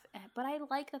stuff. But I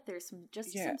like that there's some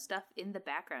stuff in the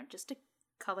background just to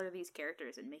color these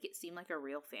characters and make it seem like a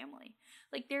real family.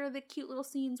 There are the cute little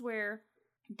scenes where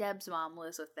Deb's mom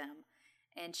lives with them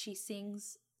and she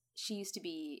sings. She used to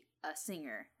be a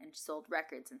singer and sold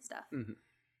records and stuff. Mm-hmm.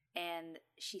 And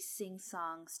she sings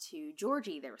songs to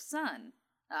Georgie, their son.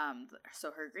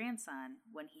 So her grandson,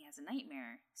 when he has a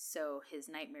nightmare, so his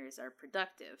nightmares are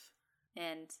productive.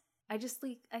 And I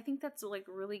think that's a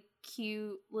really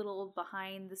cute little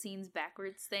behind the scenes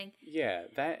backwards thing. Yeah,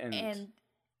 that and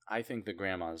I think the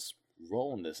grandma's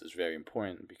role in this is very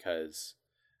important because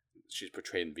she's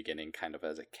portrayed in the beginning kind of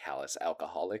as a callous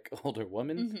alcoholic older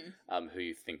woman, who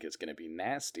you think is going to be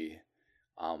nasty.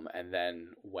 And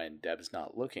then when Deb's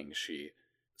not looking, she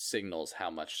signals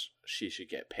how much she should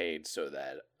get paid so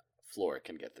that Flora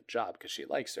can get the job because she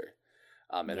likes her.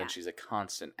 And then she's a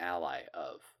constant ally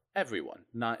of everyone,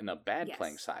 not in a bad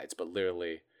playing sides, but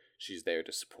literally she's there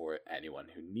to support anyone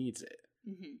who needs it.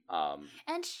 Mm-hmm.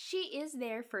 And she is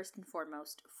there first and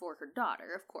foremost for her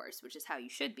daughter, of course, which is how you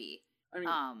should be. I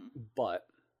mean, but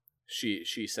she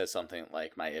says something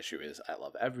like, "My issue is I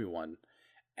love everyone,"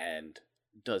 and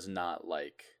does not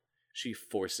she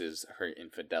forces her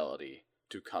infidelity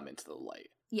to come into the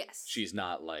light. Yes. She's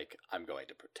not like, I'm going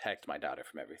to protect my daughter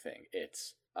from everything.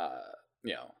 It's,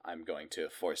 I'm going to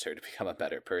force her to become a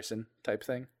better person type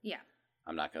thing. Yeah.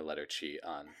 I'm not going to let her cheat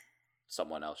on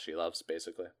someone else she loves,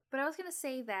 basically. But I was going to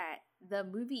say that the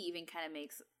movie even kind of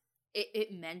makes,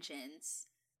 it mentions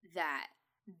that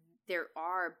there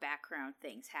are background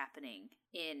things happening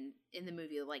in the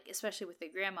movie, like, especially with the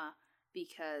grandma,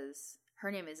 because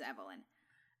her name is Evelyn.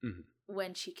 Mm-hmm.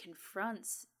 When she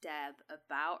confronts Deb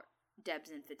about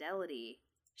Deb's infidelity,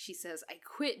 she says, "I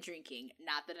quit drinking,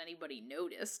 not that anybody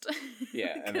noticed."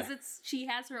 Yeah. Because she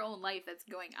has her own life that's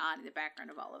going on in the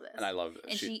background of all of this. And I love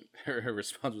it. Her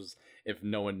response was, "If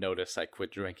no one noticed I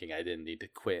quit drinking, I didn't need to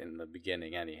quit in the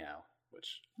beginning anyhow,"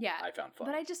 which I found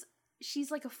fun. But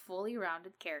she's like a fully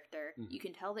rounded character. Mm-hmm. You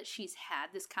can tell that she's had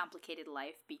this complicated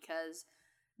life because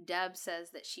Deb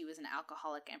says that she was an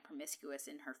alcoholic and promiscuous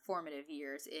in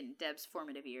Deb's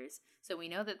formative years. So we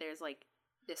know that there's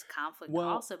this conflict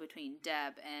also between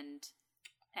Deb and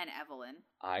Evelyn.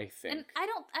 I think. And I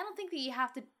don't think that you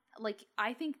have to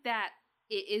I think that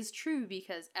it is true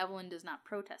because Evelyn does not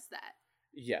protest that.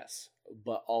 Yes,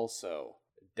 but also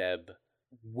Deb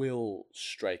will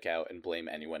strike out and blame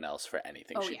anyone else for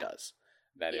anything she does.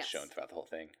 That is shown throughout the whole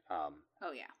thing.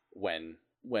 When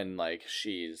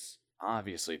she's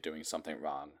obviously doing something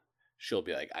wrong, she'll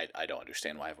be like, I don't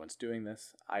understand why everyone's doing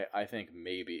this. I think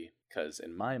maybe because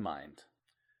in my mind,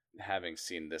 having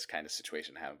seen this kind of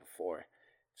situation happen before,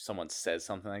 if someone says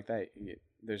something like that,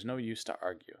 there's no use to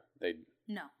argue.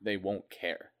 They won't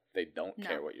care. They don't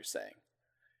care what you're saying.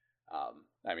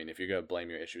 I mean, if you're going to blame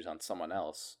your issues on someone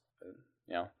else,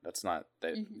 that's not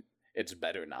that. Mm-hmm. It's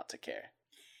better not to care.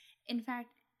 In fact,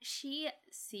 she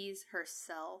sees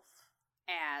herself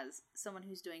as someone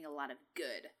who's doing a lot of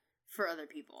good for other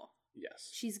people. Yes.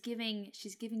 She's giving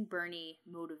Bernie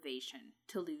motivation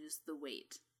to lose the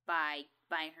weight by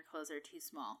buying her clothes that are too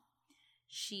small.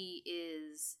 She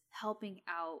is helping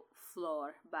out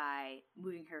Flor by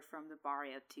moving her from the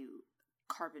barrio to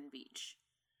Carbon Beach.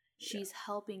 She's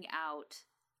helping out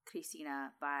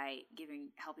Cristina by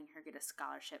helping her get a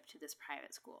scholarship to this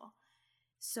private school.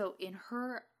 So in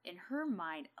her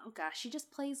mind, oh gosh, she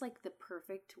just plays like the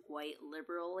perfect white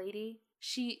liberal lady.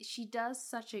 She does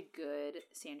such a good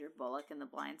Sandra Bullock in The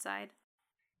Blind Side.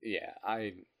 Yeah,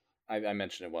 I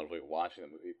mentioned it when we were watching the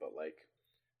movie, but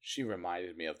she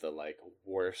reminded me of the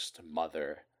worst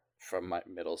mother from my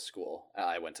middle school.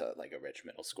 I went to a rich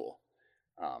middle school,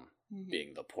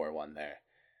 being the poor one there.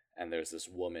 And there's this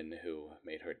woman who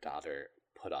made her daughter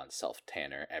put on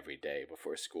self-tanner every day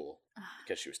before school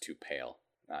because she was too pale.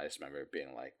 I just remember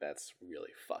being like, that's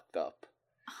really fucked up.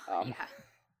 Yeah.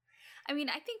 I mean,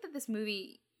 I think that this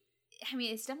movie,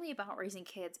 it's definitely about raising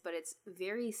kids, but it's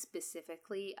very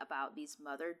specifically about these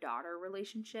mother-daughter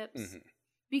relationships. Mm-hmm.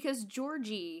 Because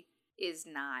Georgie is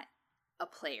not a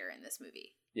player in this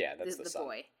movie. Yeah, that's the son.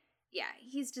 Boy. Yeah,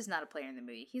 he's just not a player in the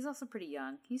movie. He's also pretty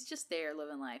young. He's just there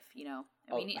living life,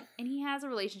 and he has a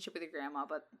relationship with your grandma,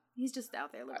 but he's just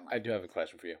out there living life. I do have a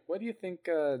question for you. What do you think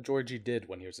Georgie did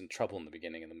when he was in trouble in the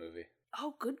beginning of the movie?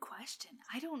 Oh, good question.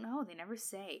 I don't know. They never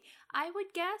say. I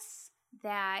would guess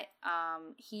that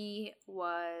he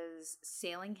was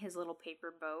sailing his little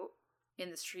paper boat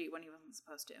in the street when he wasn't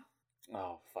supposed to.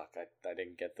 Oh, fuck. I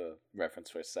didn't get the reference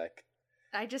for a sec.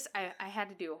 I had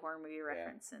to do a horror movie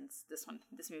reference since this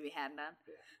movie had none.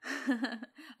 Yeah.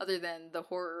 Other than the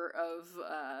horror of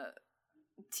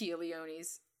Tia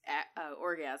Leone's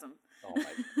orgasm. Oh my!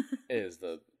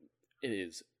 It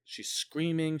is. She's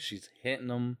screaming. She's hitting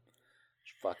them.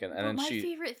 Fucking. And my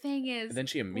favorite thing is. And then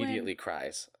she immediately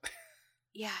cries.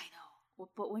 Yeah, I know.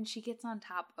 But when she gets on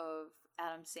top of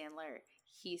Adam Sandler,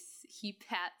 he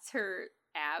pats her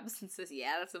abs and says,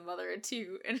 "Yeah, that's a mother of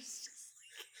two," and it's just.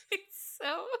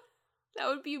 So that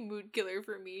would be a mood killer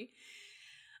for me.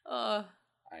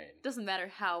 Doesn't matter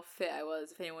how fit I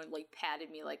was. If anyone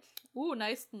patted me ooh,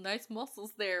 nice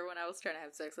muscles there when I was trying to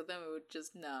have sex with them, it would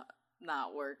just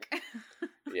not work.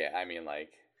 Yeah,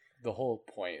 the whole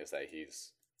point is that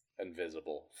he's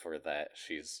invisible for that.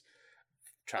 She's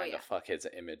trying to fuck his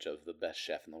image of the best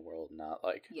chef in the world, not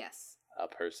yes, a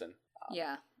person.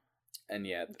 Yeah. And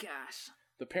yet, gosh,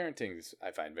 the parenting's I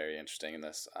find very interesting in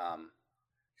this.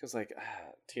 Because like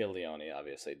Tia Leone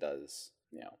obviously does,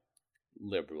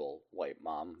 liberal white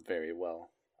mom very well.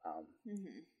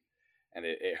 And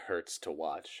it hurts to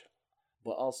watch.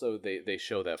 But also they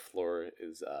show that Fleur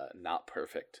is not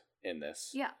perfect in this.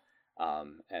 Yeah.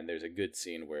 And there's a good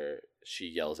scene where she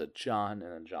yells at John,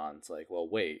 and then John's like, well,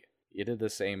 wait, you did the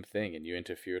same thing and you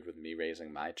interfered with me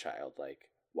raising my child. Like,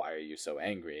 why are you so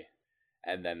angry?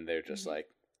 And then they're just like,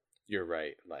 you're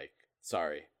right. Like,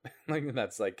 sorry. Like,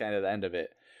 that's like kind of the end of it.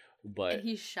 But and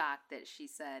he's shocked that she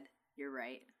said, you're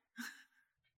right.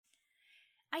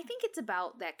 I think it's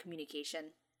about that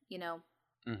communication,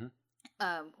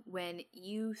 when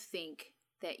you think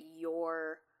that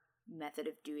your method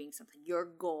of doing something, your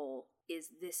goal is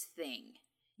this thing,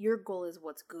 your goal is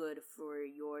what's good for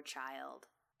your child,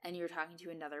 and you're talking to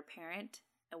another parent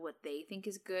and what they think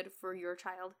is good for your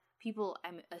child, people,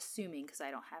 I'm assuming because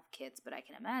I don't have kids, but I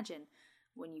can imagine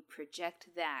when you project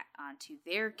that onto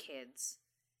their kids,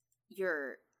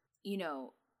 you're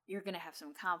going to have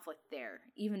some conflict there,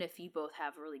 even if you both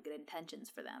have really good intentions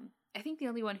for them. I think the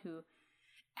only one who,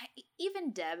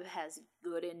 even Deb has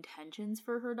good intentions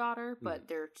for her daughter, but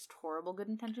they're just horrible good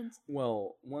intentions.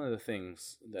 Well, one of the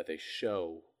things that they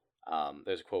show,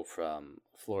 there's a quote from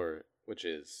Fleur, which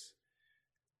is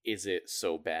it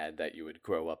so bad that you would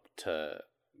grow up to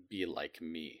be like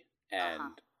me?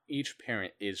 And each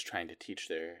parent is trying to teach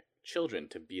their children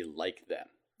to be like them.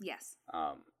 Yes.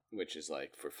 Which is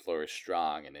like, for Fleur,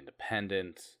 strong and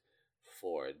independent.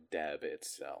 For Deb,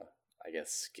 it's I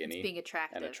guess skinny. It's being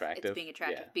attractive. It's being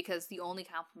attractive because the only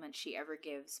compliment she ever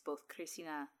gives both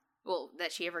Christina,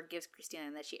 that she ever gives Christina,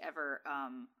 and that she ever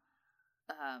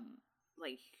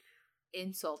like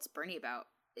insults Bernie about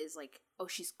is like, oh,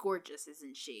 she's gorgeous,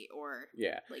 isn't she? Or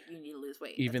like, you need to lose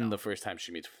weight. Even the first time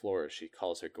she meets Flora, she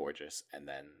calls her gorgeous, and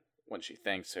then when she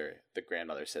thanks her, the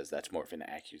grandmother says that's more of an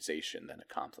accusation than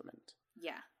a compliment.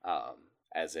 Yeah.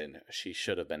 As in, she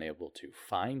should have been able to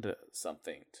find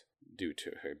something due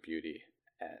to her beauty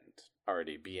and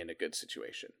already be in a good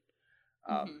situation.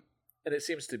 And it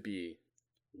seems to be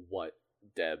what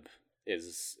Deb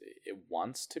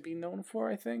wants to be known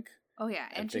for, I think. Oh, yeah,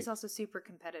 and she's also super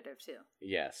competitive, too.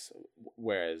 Yes,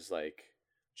 whereas, like,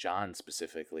 John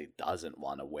specifically doesn't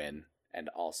want to win, and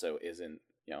also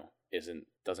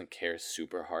doesn't care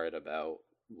super hard about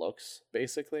looks,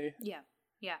 basically. Yeah.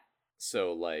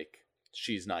 So, like,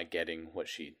 she's not getting what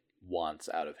she wants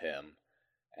out of him,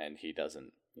 and he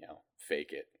doesn't,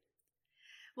 fake it.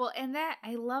 Well, and that,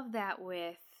 I love that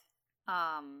with,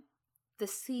 the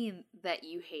scene that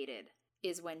you hated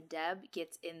is when Deb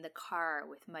gets in the car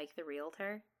with Mike the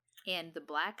realtor, and the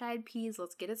Black Eyed Peas,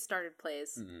 Let's Get It Started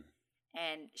plays,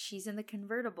 and she's in the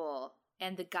convertible,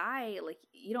 and the guy, like,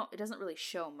 it doesn't really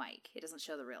show Mike. It doesn't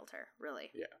show the realtor,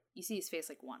 really. Yeah. You see his face,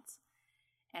 like, once.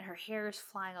 And her hair is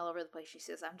flying all over the place. She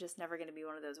says, I'm just never going to be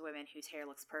one of those women whose hair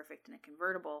looks perfect in a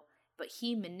convertible. But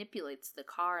he manipulates the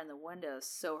car and the windows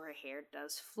so her hair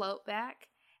does float back.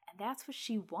 And that's what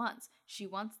she wants. She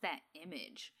wants that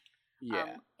image.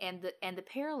 Yeah. And the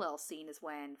parallel scene is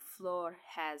when Fleur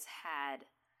has had,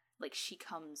 like, she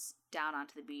comes down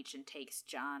onto the beach and takes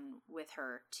John with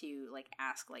her to, like,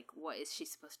 ask, like, what is she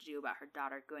supposed to do about her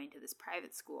daughter going to this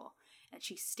private school? And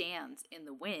she stands in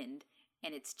the wind,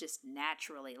 and it's just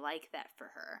naturally like that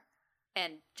for her.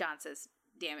 And John says,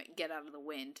 damn it, get out of the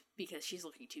wind, because she's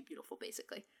looking too beautiful,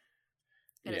 basically.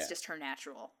 And it's just her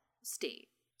natural state.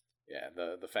 Yeah,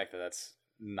 the fact that that's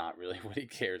not really what he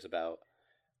cares about.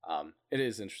 It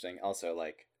is interesting. Also,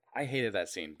 like, I hated that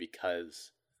scene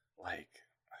because, like,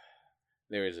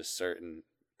 there is a certain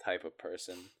type of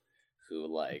person who,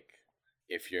 like,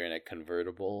 if you're in a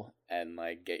convertible and,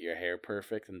 like, get your hair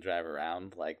perfect and drive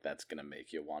around, like, that's gonna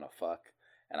make you want to fuck.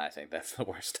 And I think that's the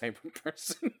worst type of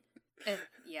person.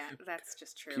 Yeah, that's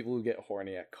just true. People who get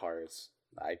horny at cars.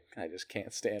 I just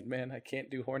can't stand, man. I can't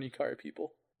do horny car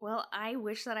people. Well, I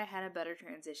wish that I had a better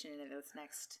transition into this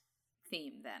next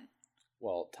theme then.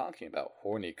 Well, talking about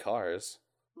horny cars.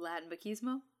 Latin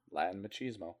machismo? Latin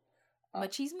machismo.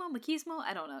 Machismo?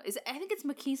 I don't know. I think it's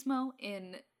machismo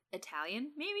in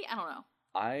Italian, maybe? I don't know.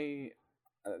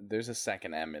 There's a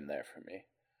second M in there for me.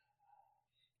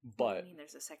 But what do you mean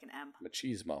there's a second M?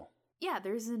 Machismo. Yeah,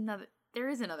 there is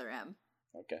another M.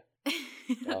 Okay.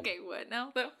 Okay, what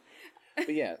now though?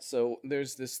 But yeah, so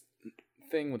there's this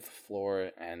thing with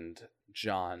Flora and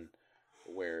John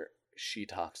where she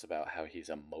talks about how he's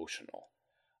emotional.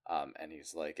 And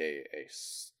he's like a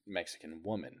Mexican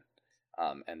woman.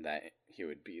 And that he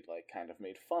would be, like, kind of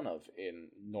made fun of in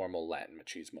normal Latin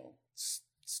machismo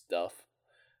stuff.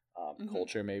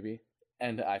 Culture, maybe.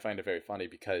 And I find it very funny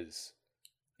because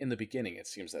in the beginning, it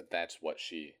seems that that's what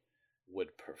she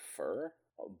would prefer,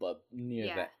 but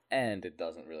near the end, it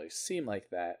doesn't really seem like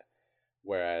that.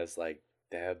 Whereas, like,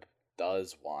 Deb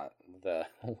does want the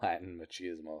Latin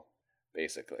machismo,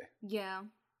 basically. Yeah.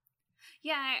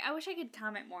 Yeah, I wish I could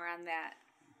comment more on that,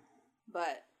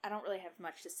 but I don't really have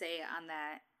much to say on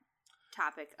that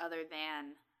topic other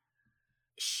than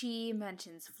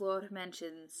Fleur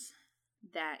mentions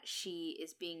that she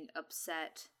is being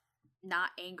upset,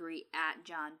 not angry at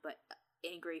John, but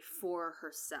angry for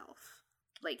herself.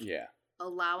 Like,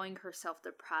 allowing herself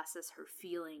to process her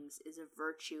feelings is a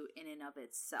virtue in and of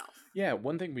itself. Yeah,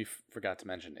 one thing we forgot to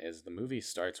mention is the movie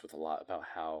starts with a lot about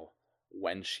how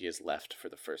when she is left for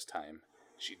the first time,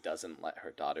 she doesn't let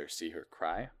her daughter see her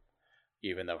cry,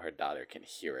 even though her daughter can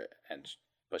hear it,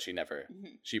 but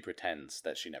she pretends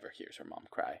that she never hears her mom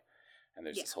cry. And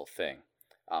there's this whole thing,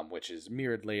 which is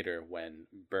mirrored later when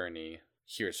Bernie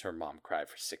hears her mom cry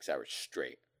for 6 hours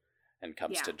straight and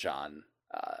comes to John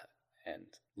and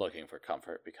looking for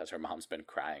comfort because her mom's been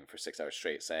crying for 6 hours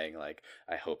straight, saying, like,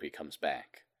 I hope he comes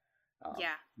back.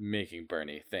 Making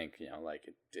Bernie think, like,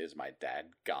 is my dad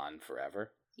gone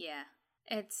forever? Yeah.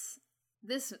 It's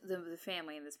the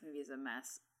family in this movie is a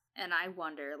mess. And I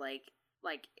wonder, like,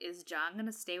 is John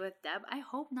gonna stay with Deb? I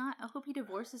hope not. I hope he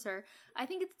divorces her. I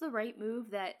think it's the right move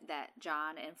that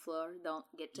John and Fleur don't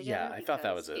get together. Yeah, I thought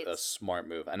that was a smart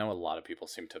move. I know a lot of people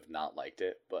seem to have not liked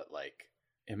it, but, like,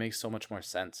 it makes so much more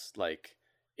sense. Like,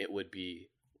 it would be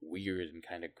weird and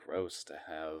kind of gross to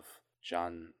have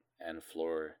John and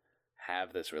Fleur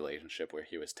have this relationship where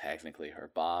he was technically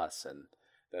her boss, and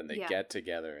then they get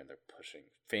together and they're pushing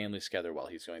families together while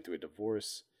he's going through a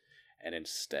divorce, and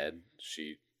instead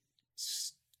she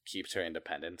keeps her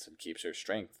independence and keeps her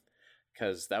strength,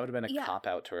 because that would have been a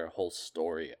cop-out to her whole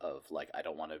story of, like, I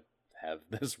don't want to have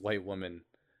this white woman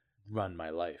run my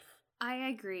life. I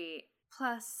agree.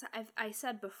 Plus, I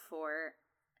said before,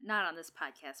 not on this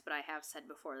podcast, but I have said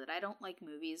before that I don't like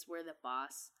movies where the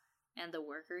boss and the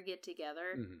worker get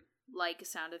together, like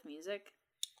Sound of Music,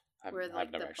 where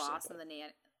like the boss and the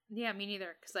nanny. Yeah, me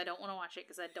neither, because I don't want to watch it,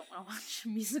 because I don't want to watch a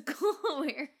musical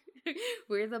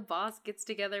where the boss gets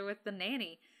together with the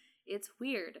nanny. It's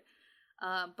weird.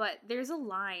 But there's a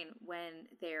line when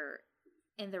they're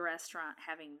in the restaurant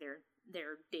having their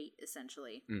date,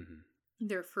 essentially.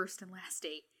 Their first and last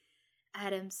date.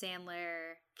 Adam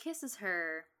Sandler kisses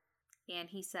her, and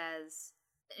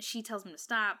she tells him to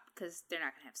stop because they're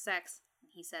not going to have sex.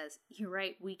 He says, "You're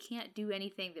right, we can't do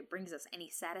anything that brings us any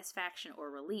satisfaction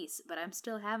or release, but I'm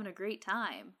still having a great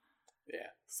time."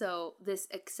 Yeah. So this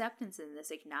acceptance and this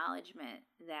acknowledgement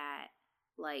that,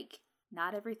 like,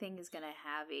 not everything is going to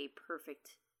have a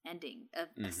perfect ending,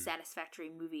 a satisfactory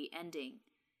movie ending.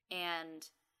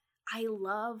 And I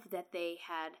love that they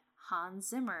had Hans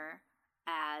Zimmer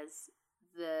as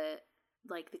the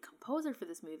composer for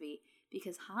this movie,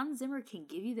 because Hans Zimmer can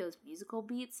give you those musical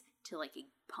beats to, like,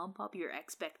 pump up your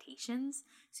expectations.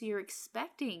 So you're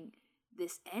expecting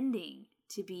this ending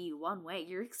to be one way.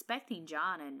 You're expecting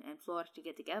John and Fleur to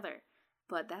get together.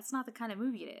 But that's not the kind of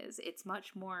movie it is. It's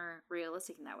much more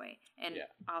realistic in that way. And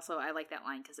also, I like that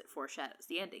line because it foreshadows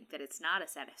the ending, that it's not a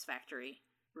satisfactory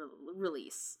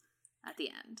release at the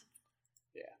end.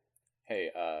 Yeah. Hey,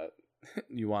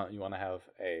 you want to have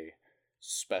a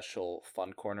special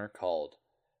fun corner called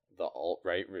The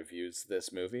Alt-Right Reviews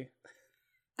This Movie?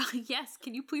 Yes,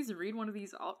 can you please read one of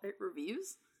these alt-right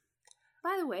reviews?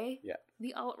 By the way,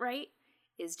 the alt-right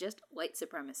is just white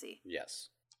supremacy. Yes.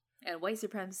 And white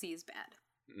supremacy is bad.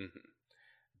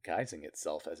 Guising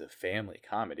itself as a family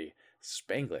comedy,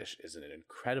 Spanglish is an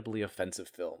incredibly offensive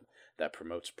film that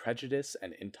promotes prejudice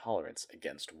and intolerance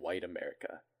against white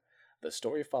America. The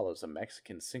story follows a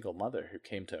Mexican single mother who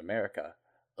came to America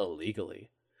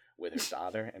illegally with her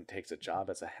daughter and takes a job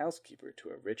as a housekeeper to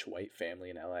a rich white family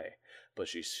in LA, but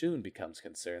she soon becomes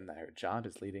concerned that her job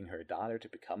is leading her daughter to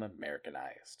become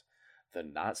Americanized. The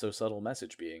not-so-subtle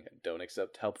message being, don't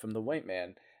accept help from the white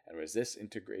man and resist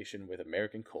integration with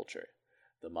American culture.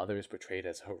 The mother is portrayed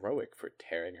as heroic for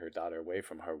tearing her daughter away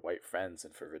from her white friends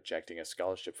and for rejecting a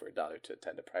scholarship for her daughter to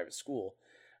attend a private school.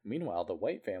 Meanwhile, the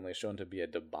white family is shown to be a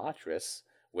debaucheress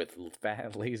with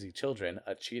fat, lazy children,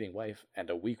 a cheating wife, and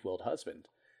a weak-willed husband.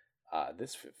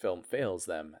 This film fails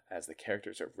them, as the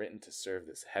characters are written to serve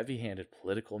this heavy-handed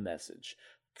political message.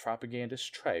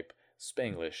 Propagandist tripe,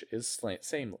 Spanglish is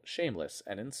shameless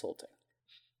and insulting.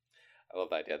 I love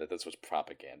the idea that this was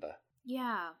propaganda.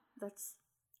 Yeah, that's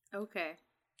okay.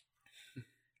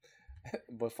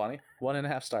 But funny,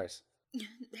 1.5 stars.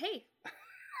 Hey,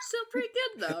 still pretty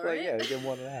good though, right? Yeah, I give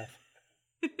 1.5.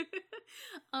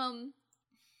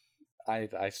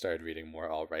 I started reading more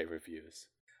alt-right reviews.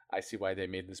 I see why they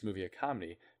made this movie a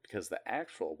comedy, because the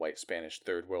actual white Spanish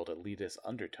third world elitist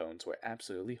undertones were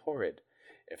absolutely horrid.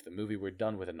 If the movie were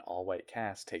done with an all-white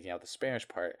cast taking out the Spanish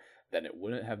part, then it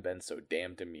wouldn't have been so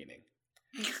damn demeaning.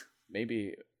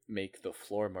 Maybe make the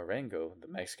Flor Marengo, the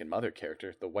Mexican mother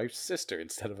character, the wife's sister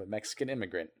instead of a Mexican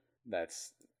immigrant.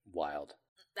 That's wild.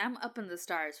 I'm up in the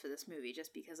stars for this movie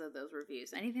just because of those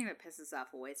reviews. Anything that pisses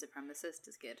off a white supremacist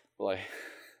is good. Like,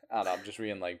 I don't know, I'm just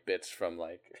reading, like, bits from,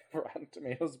 like, Rotten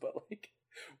Tomatoes, but, like,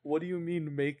 what do you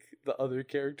mean make the other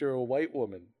character a white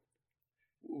woman?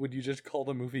 Would you just call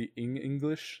the movie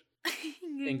English?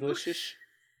 Englishish?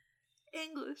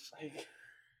 English. Like,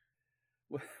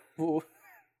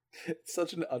 it's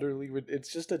such an utterly...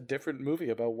 It's just a different movie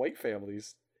about white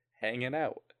families hanging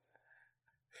out.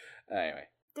 Anyway.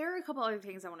 There are a couple other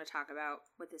things I want to talk about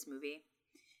with this movie,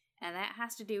 and that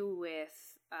has to do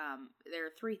with, there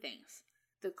are three things.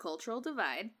 The cultural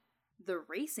divide, the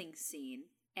racing scene,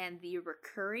 and the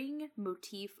recurring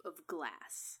motif of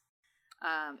glass.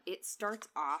 It starts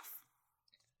off...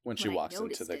 When she walks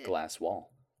into the glass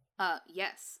wall.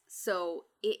 Yes. So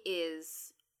it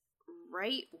is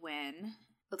right when...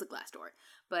 It's a glass door.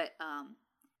 But,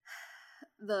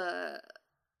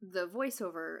 the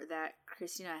voiceover that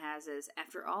Christina has is,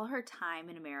 after all her time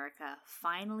in America,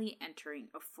 finally entering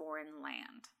a foreign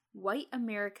land. White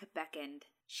America beckoned,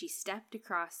 she stepped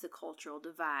across the cultural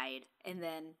divide, and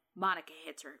then Monica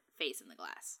hits her face in the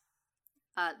glass.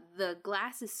 The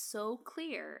glass is so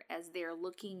clear as they're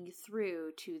looking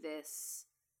through to this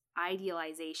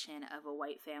idealization of a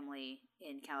white family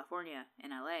in California, in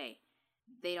LA.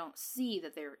 They don't see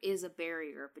that there is a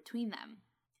barrier between them.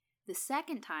 The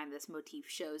second time this motif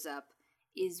shows up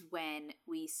is when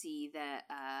we see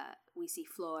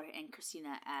Flor and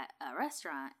Christina at a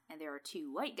restaurant, and there are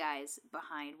two white guys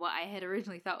behind what I had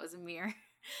originally thought was a mirror,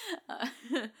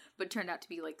 but turned out to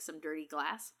be like some dirty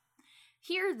glass.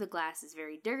 Here, the glass is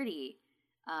very dirty,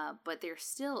 but there's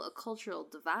still a cultural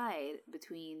divide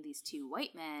between these two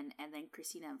white men, and then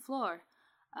Christina and Flor.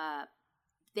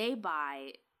 They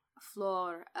buy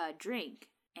Flor a drink.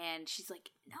 And she's like,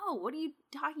 no, what are you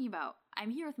talking about? I'm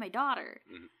here with my daughter.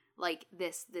 Mm-hmm. Like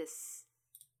this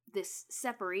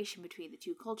separation between the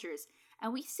two cultures.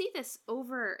 And we see this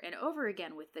over and over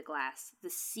again with the glass. The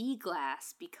sea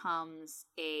glass becomes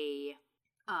a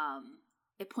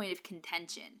point of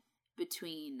contention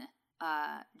between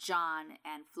John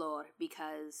and Flor,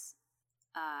 because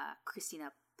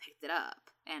Christina picked it up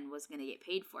and was going to get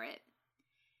paid for it.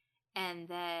 And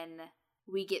then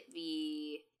we get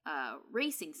the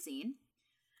racing scene.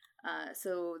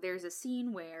 So there's a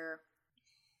scene where,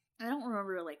 I don't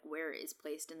remember like where it is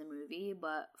placed in the movie,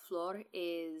 but Flor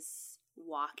is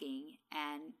walking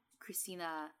and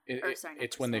Christina...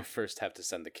 It's when they first have to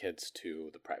send the kids to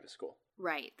the private school.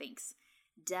 Right, thanks.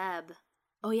 Deb...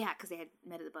 Oh yeah, because they had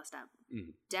met at the bus stop.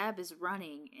 Mm-hmm. Deb is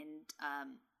running,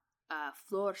 and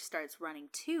Flor starts running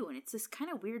too, and it's this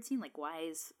kind of weird scene. Like, why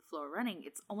is Flor running?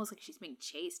 It's almost like she's being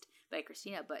chased by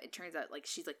Christina, but it turns out like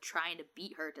she's like trying to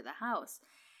beat her to the house.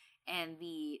 And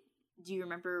do you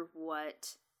remember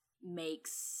what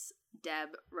makes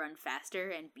Deb run faster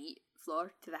and beat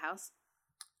Flor to the house?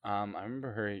 I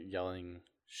remember her yelling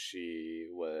she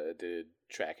did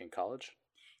track in college.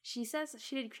 She says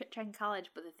she did track in college,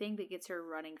 but the thing that gets her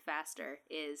running faster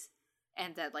is,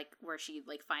 and that like where she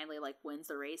like finally like wins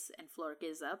the race and Flor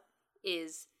gives up,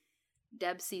 is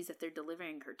Deb sees that they're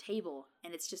delivering her table,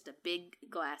 and it's just a big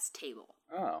glass table.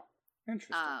 Oh,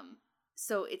 interesting.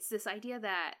 So it's this idea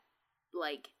that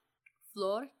like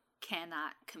Flor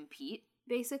cannot compete.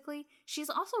 Basically, she's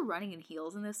also running in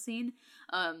heels in this scene.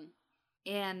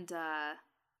 And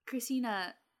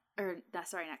Christina, or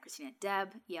not Christina, Deb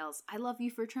yells, "I love you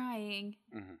for trying,"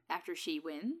 mm-hmm. after she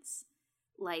wins.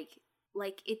 Like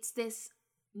it's this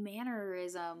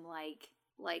mannerism,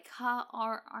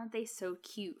 aren't they so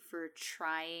cute for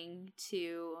trying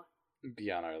to be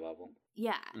on our level?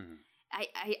 Yeah. Mm-hmm.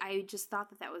 I just thought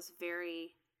that was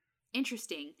very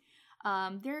interesting.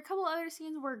 There are a couple other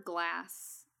scenes where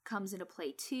glass comes into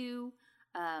play too.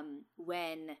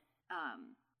 When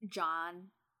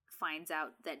John finds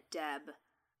out that Deb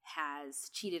has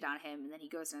cheated on him, and then he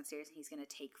goes downstairs and he's going to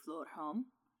take Flor home.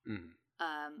 Mm.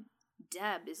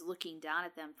 Deb is looking down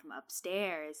at them from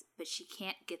upstairs, but she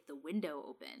can't get the window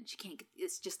open.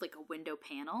 It's just like a window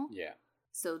panel. Yeah.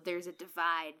 So there's a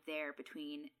divide there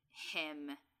between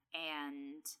him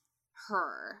and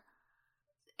her.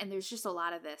 And there's just a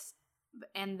lot of this.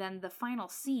 And then the final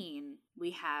scene,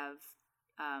 we have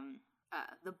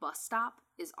the bus stop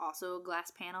is also a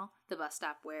glass panel. The bus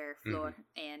stop where Flor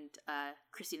mm-hmm. and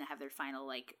Christina have their final,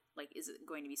 like, is it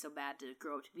going to be so bad to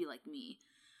grow up to be like me?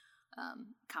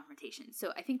 confrontation.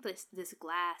 So I think this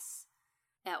glass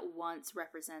at once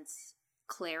represents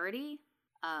clarity,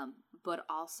 but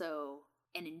also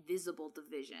an invisible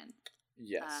division.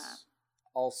 Yes.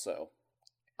 Also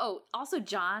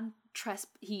John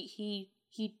he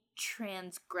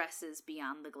transgresses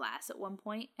beyond the glass at one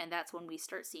point, and that's when we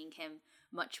start seeing him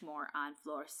much more on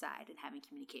Flora's side and having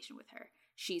communication with her.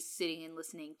 She's sitting and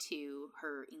listening to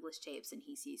her English tapes, and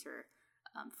he sees her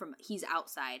he's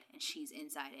outside and she's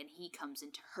inside, and he comes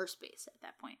into her space at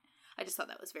that point. I just thought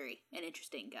that was an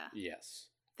interesting yes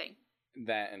thing.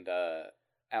 That, and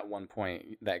at one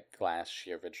point, that glass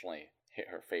she originally hit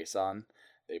her face on,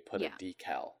 they put a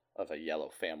decal of a yellow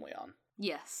family on.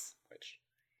 Yes. Which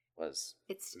was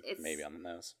it's maybe on the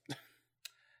nose.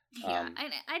 Yeah,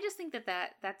 and I just think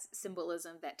that's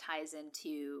symbolism that ties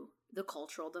into the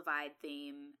cultural divide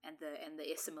theme and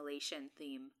the assimilation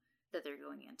theme that they're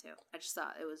going into. I just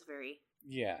thought it was very...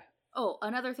 Yeah. Oh,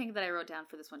 another thing that I wrote down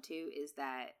for this one too is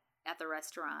that at the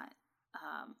restaurant,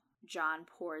 John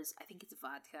pours, I think it's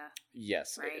vodka.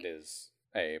 Yes, right? It is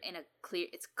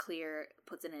it's clear,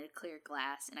 puts it in a clear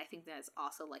glass, and I think that's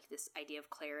also like this idea of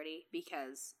clarity,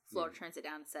 because Flora turns it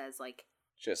down and says like,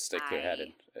 just stay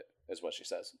clear-headed, is what she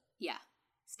says. Yeah,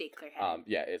 stay clear-headed.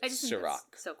 Yeah, it's Ciroc,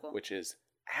 so cool. Which is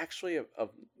actually a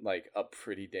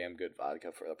pretty damn good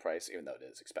vodka for the price, even though it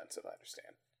is expensive, I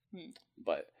understand.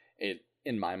 But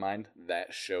in my mind,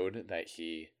 that showed that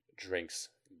he drinks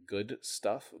good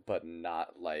stuff, but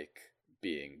not like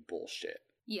being bullshit.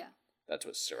 Yeah. That's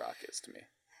what Ciroc is to me.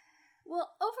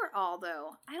 Well, overall,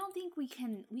 though, I don't think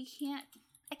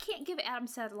I can't give Adam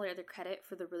Sandler the credit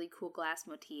for the really cool glass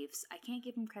motifs. I can't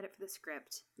give him credit for the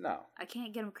script. No. I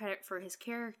can't give him credit for his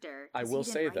character. I will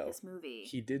say, though, this movie.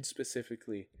 He did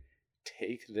specifically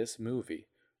take this movie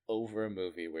over a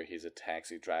movie where he's a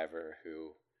taxi driver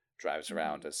who drives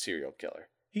around a serial killer.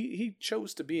 He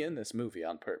chose to be in this movie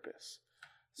on purpose.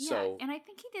 Yeah, and I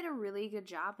think he did a really good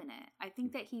job in it. I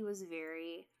think that he was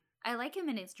I like him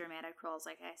in his dramatic roles,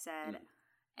 like I said.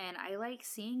 And I like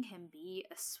seeing him be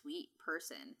a sweet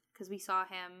person, because we saw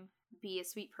him be a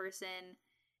sweet person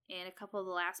in a couple of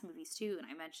the last movies too. And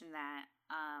I mentioned that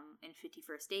in 50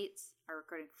 First Dates, our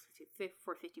recording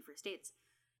for 50 First Dates.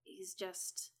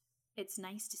 It's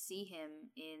nice to see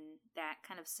him in that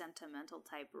kind of sentimental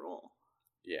type role.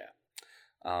 Yeah.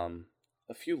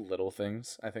 A few little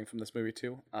things, I think, from this movie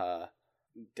too.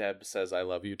 Deb says "I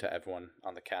love you" to everyone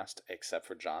on the cast except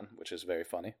for John, which is very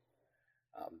funny.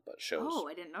 But shows. Oh,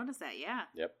 I didn't notice that. Yeah.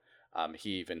 Yep.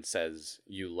 He even says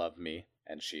 "you love me,"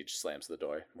 and she slams the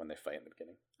door when they fight in the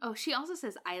beginning. Oh, she also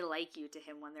says "I like you" to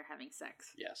him when they're having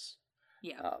sex. Yes.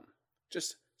 Yeah.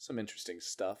 Just some interesting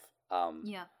stuff.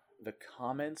 Yeah. The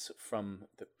comments from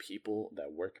the people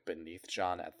that work beneath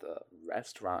John at the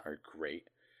restaurant are great.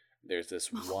 There's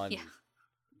this one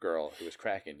girl who is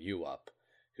cracking you up,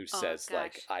 who says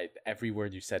like, every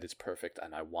word you said is perfect,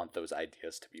 and I want those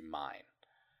ideas to be mine.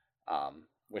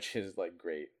 Which is like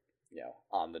great,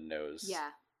 on the nose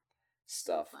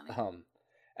stuff. So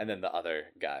and then the other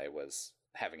guy was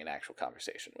having an actual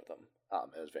conversation with him.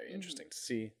 It was very interesting to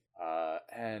see.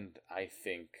 And I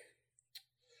think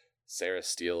Sarah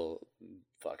Steele,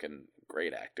 fucking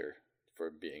great actor for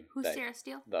being... Who's Sarah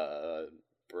Steele? The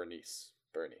Bernie.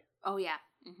 Oh, yeah.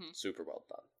 Super well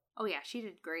done. Oh, yeah, she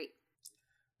did great.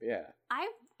 Yeah. I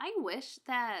wish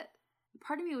that...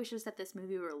 Part of me wishes that this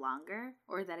movie were longer,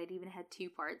 or that it even had 2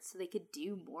 parts, so they could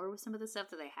do more with some of the stuff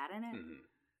that they had in it.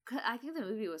 Cause I think the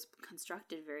movie was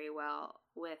constructed very well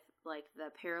with like the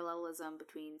parallelism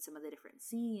between some of the different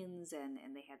scenes, and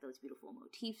they had those beautiful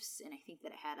motifs, and I think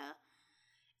that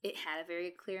it had a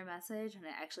very clear message, and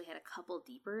it actually had a couple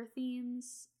deeper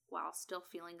themes while still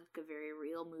feeling like a very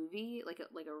real movie, like a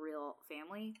real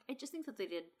family. I just think that they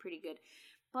did pretty good,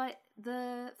 but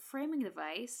the framing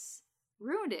device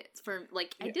ruined it for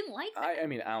I didn't like that. I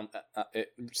mean,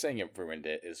 saying it ruined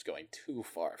it is going too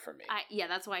far for me.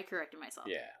 That's why I corrected myself.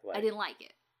 Yeah, I didn't like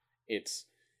it. It's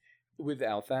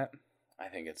without that, I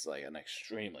think it's like an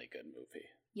extremely good movie.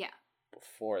 Yeah.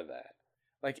 Before that,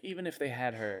 like even if they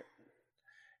had her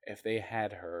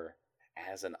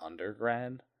as an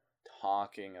undergrad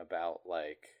talking about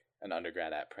like an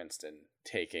undergrad at Princeton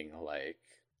taking like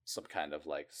some kind of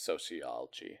like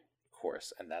sociology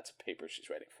course, and that's a paper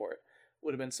she's writing for it.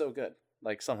 Would have been so good,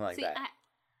 like something like that.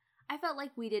 I felt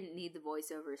like we didn't need the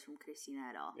voiceovers from Christina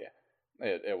at all. Yeah,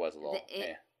 it was a little.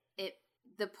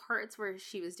 The parts where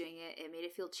she was doing it made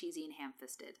it feel cheesy and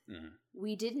ham-fisted.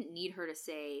 We didn't need her to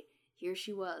say, "Here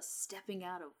she was stepping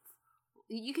out of."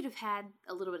 You could have had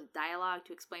a little bit of dialogue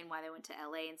to explain why they went to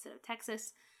LA instead of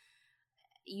Texas.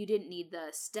 You didn't need the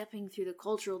stepping through the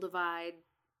cultural divide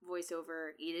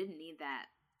voiceover. You didn't need that.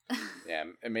 Yeah,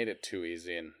 it made it too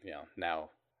easy, and now,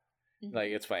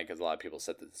 like, it's funny because a lot of people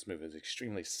said that this movie is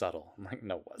extremely subtle. I'm like,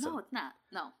 no, it wasn't. No, it's not.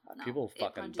 No. People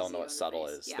fucking don't know what subtle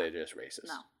is. Yeah. They're just racist.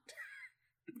 No.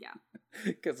 Yeah.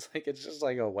 Because like it's just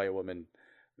like a white woman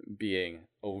being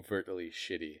overtly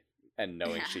shitty and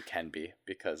knowing she can be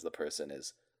because the person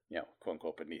is, quote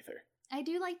unquote, beneath her. I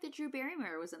do like that Drew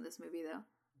Barrymore was in this movie though.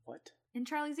 What? In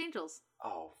Charlie's Angels.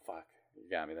 Oh fuck, you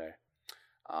got me there.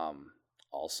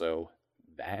 Also,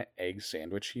 that egg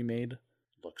sandwich he made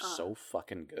looks so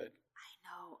fucking good.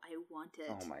 I want it.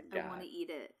 Oh my god. I want to eat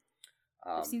it.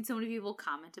 I've seen so many people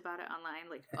comment about it online.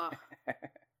 Like, oh,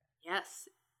 yes.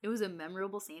 It was a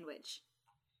memorable sandwich.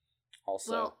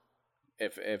 Also,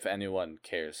 if anyone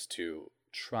cares to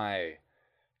try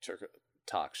to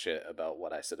talk shit about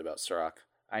what I said about Ciroc,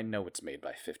 I know it's made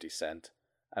by 50 Cent.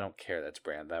 I don't care that's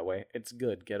brand that way. It's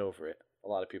good. Get over it. A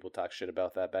lot of people talk shit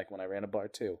about that back when I ran a bar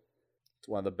too. It's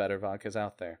one of the better vodkas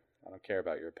out there. I don't care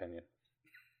about your opinion.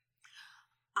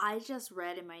 I just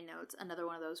read in my notes another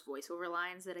one of those voiceover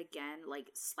lines that again like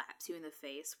slaps you in the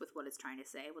face with what it's trying to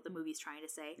say, what the movie's trying to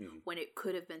say, when it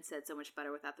could have been said so much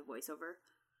better without the voiceover.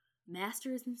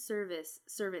 Masters and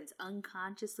servants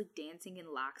unconsciously dancing in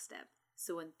lockstep.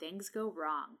 So when things go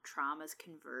wrong, traumas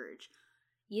converge.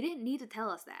 You didn't need to tell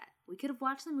us that. We could have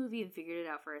watched the movie and figured it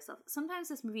out for ourselves. Sometimes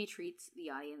this movie treats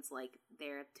the audience like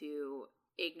they're too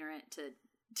ignorant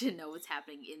to know what's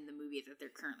happening in the movie that they're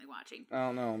currently watching. I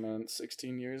don't know, man.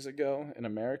 16 years ago in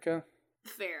America?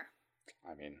 Fair.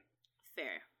 I mean...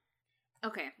 Fair.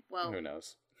 Okay, well... Who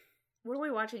knows? What are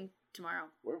we watching tomorrow?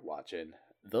 We're watching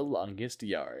The Longest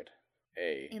Yard.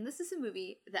 And this is a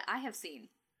movie that I have seen.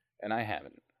 And I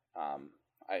haven't.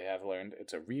 I have learned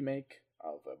it's a remake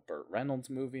of a Burt Reynolds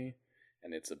movie,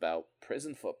 and it's about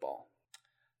prison football.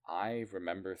 I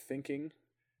remember thinking,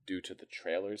 due to the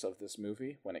trailers of this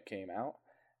movie when it came out,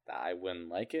 that I wouldn't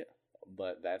like it,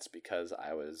 but that's because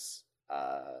I was,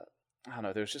 I don't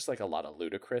know, there's just like a lot of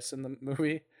Ludacris in the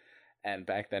movie, and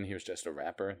back then he was just a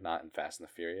rapper, not in Fast and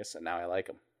the Furious, and now I like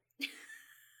him.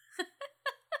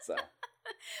 So.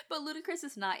 But Ludacris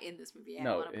is not in this movie.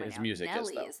 No, his music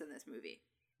Nelly is, though. is in this movie.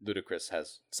 Ludacris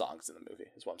has songs in the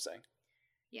movie, is what I'm saying.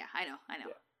 Yeah, I know.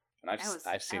 Yeah. And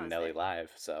I've seen Nelly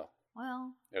live, so.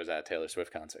 Well. It was at a Taylor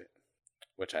Swift concert,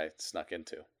 which I snuck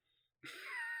into.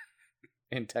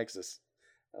 In Texas.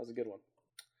 That was a good one.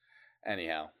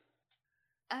 Anyhow.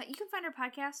 You can find our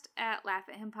podcast at Laugh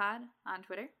at Him Pod on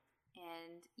Twitter.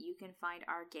 And you can find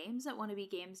our games at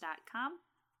wannabegames.com.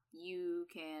 You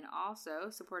can also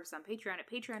support us on Patreon at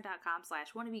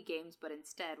patreon.com/wannabegames, but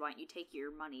instead, why don't you take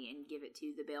your money and give it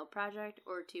to the Bail Project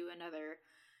or to another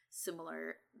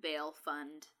similar bail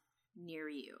fund near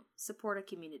you. Support a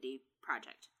community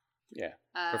project. Yeah,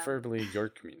 preferably your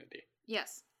community.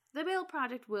 Yes. The Bail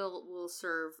Project will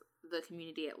serve the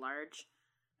community at large.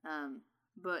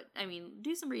 But, I mean,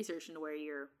 do some research into where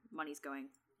your money's going.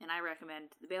 And I recommend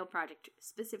the Bail Project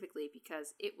specifically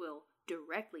because it will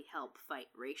directly help fight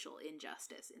racial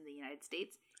injustice in the United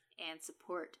States and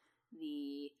support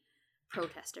the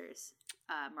protesters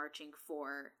marching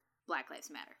for Black Lives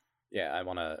Matter. Yeah, I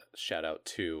want to shout out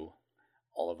to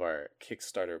all of our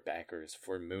Kickstarter backers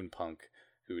for Moonpunk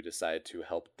who decided to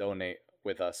help donate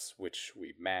with us, which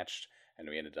we matched, and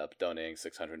we ended up donating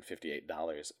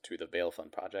 $658 to the Bail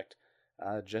Fund Project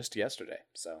just yesterday.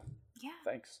 So, yeah,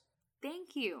 thanks.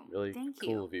 Thank you. Really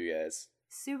cool of you guys.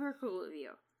 Super cool of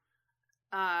you.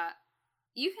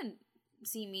 You can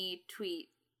see me tweet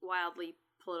wildly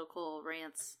political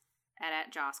rants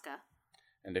at Joska.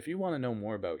 And if you want to know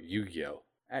more about Yu-Gi-Oh!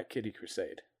 At Kitty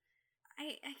Crusade.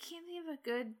 I can't think of a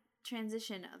good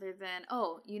transition other than,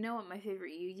 you know what my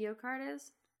favorite Yu-Gi-Oh! Card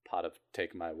is? Pot of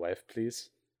Take My Wife, Please.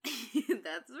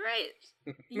 That's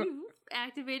right. You've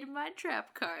activated my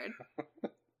trap card.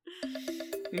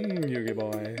 Yu-Gi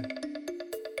boy.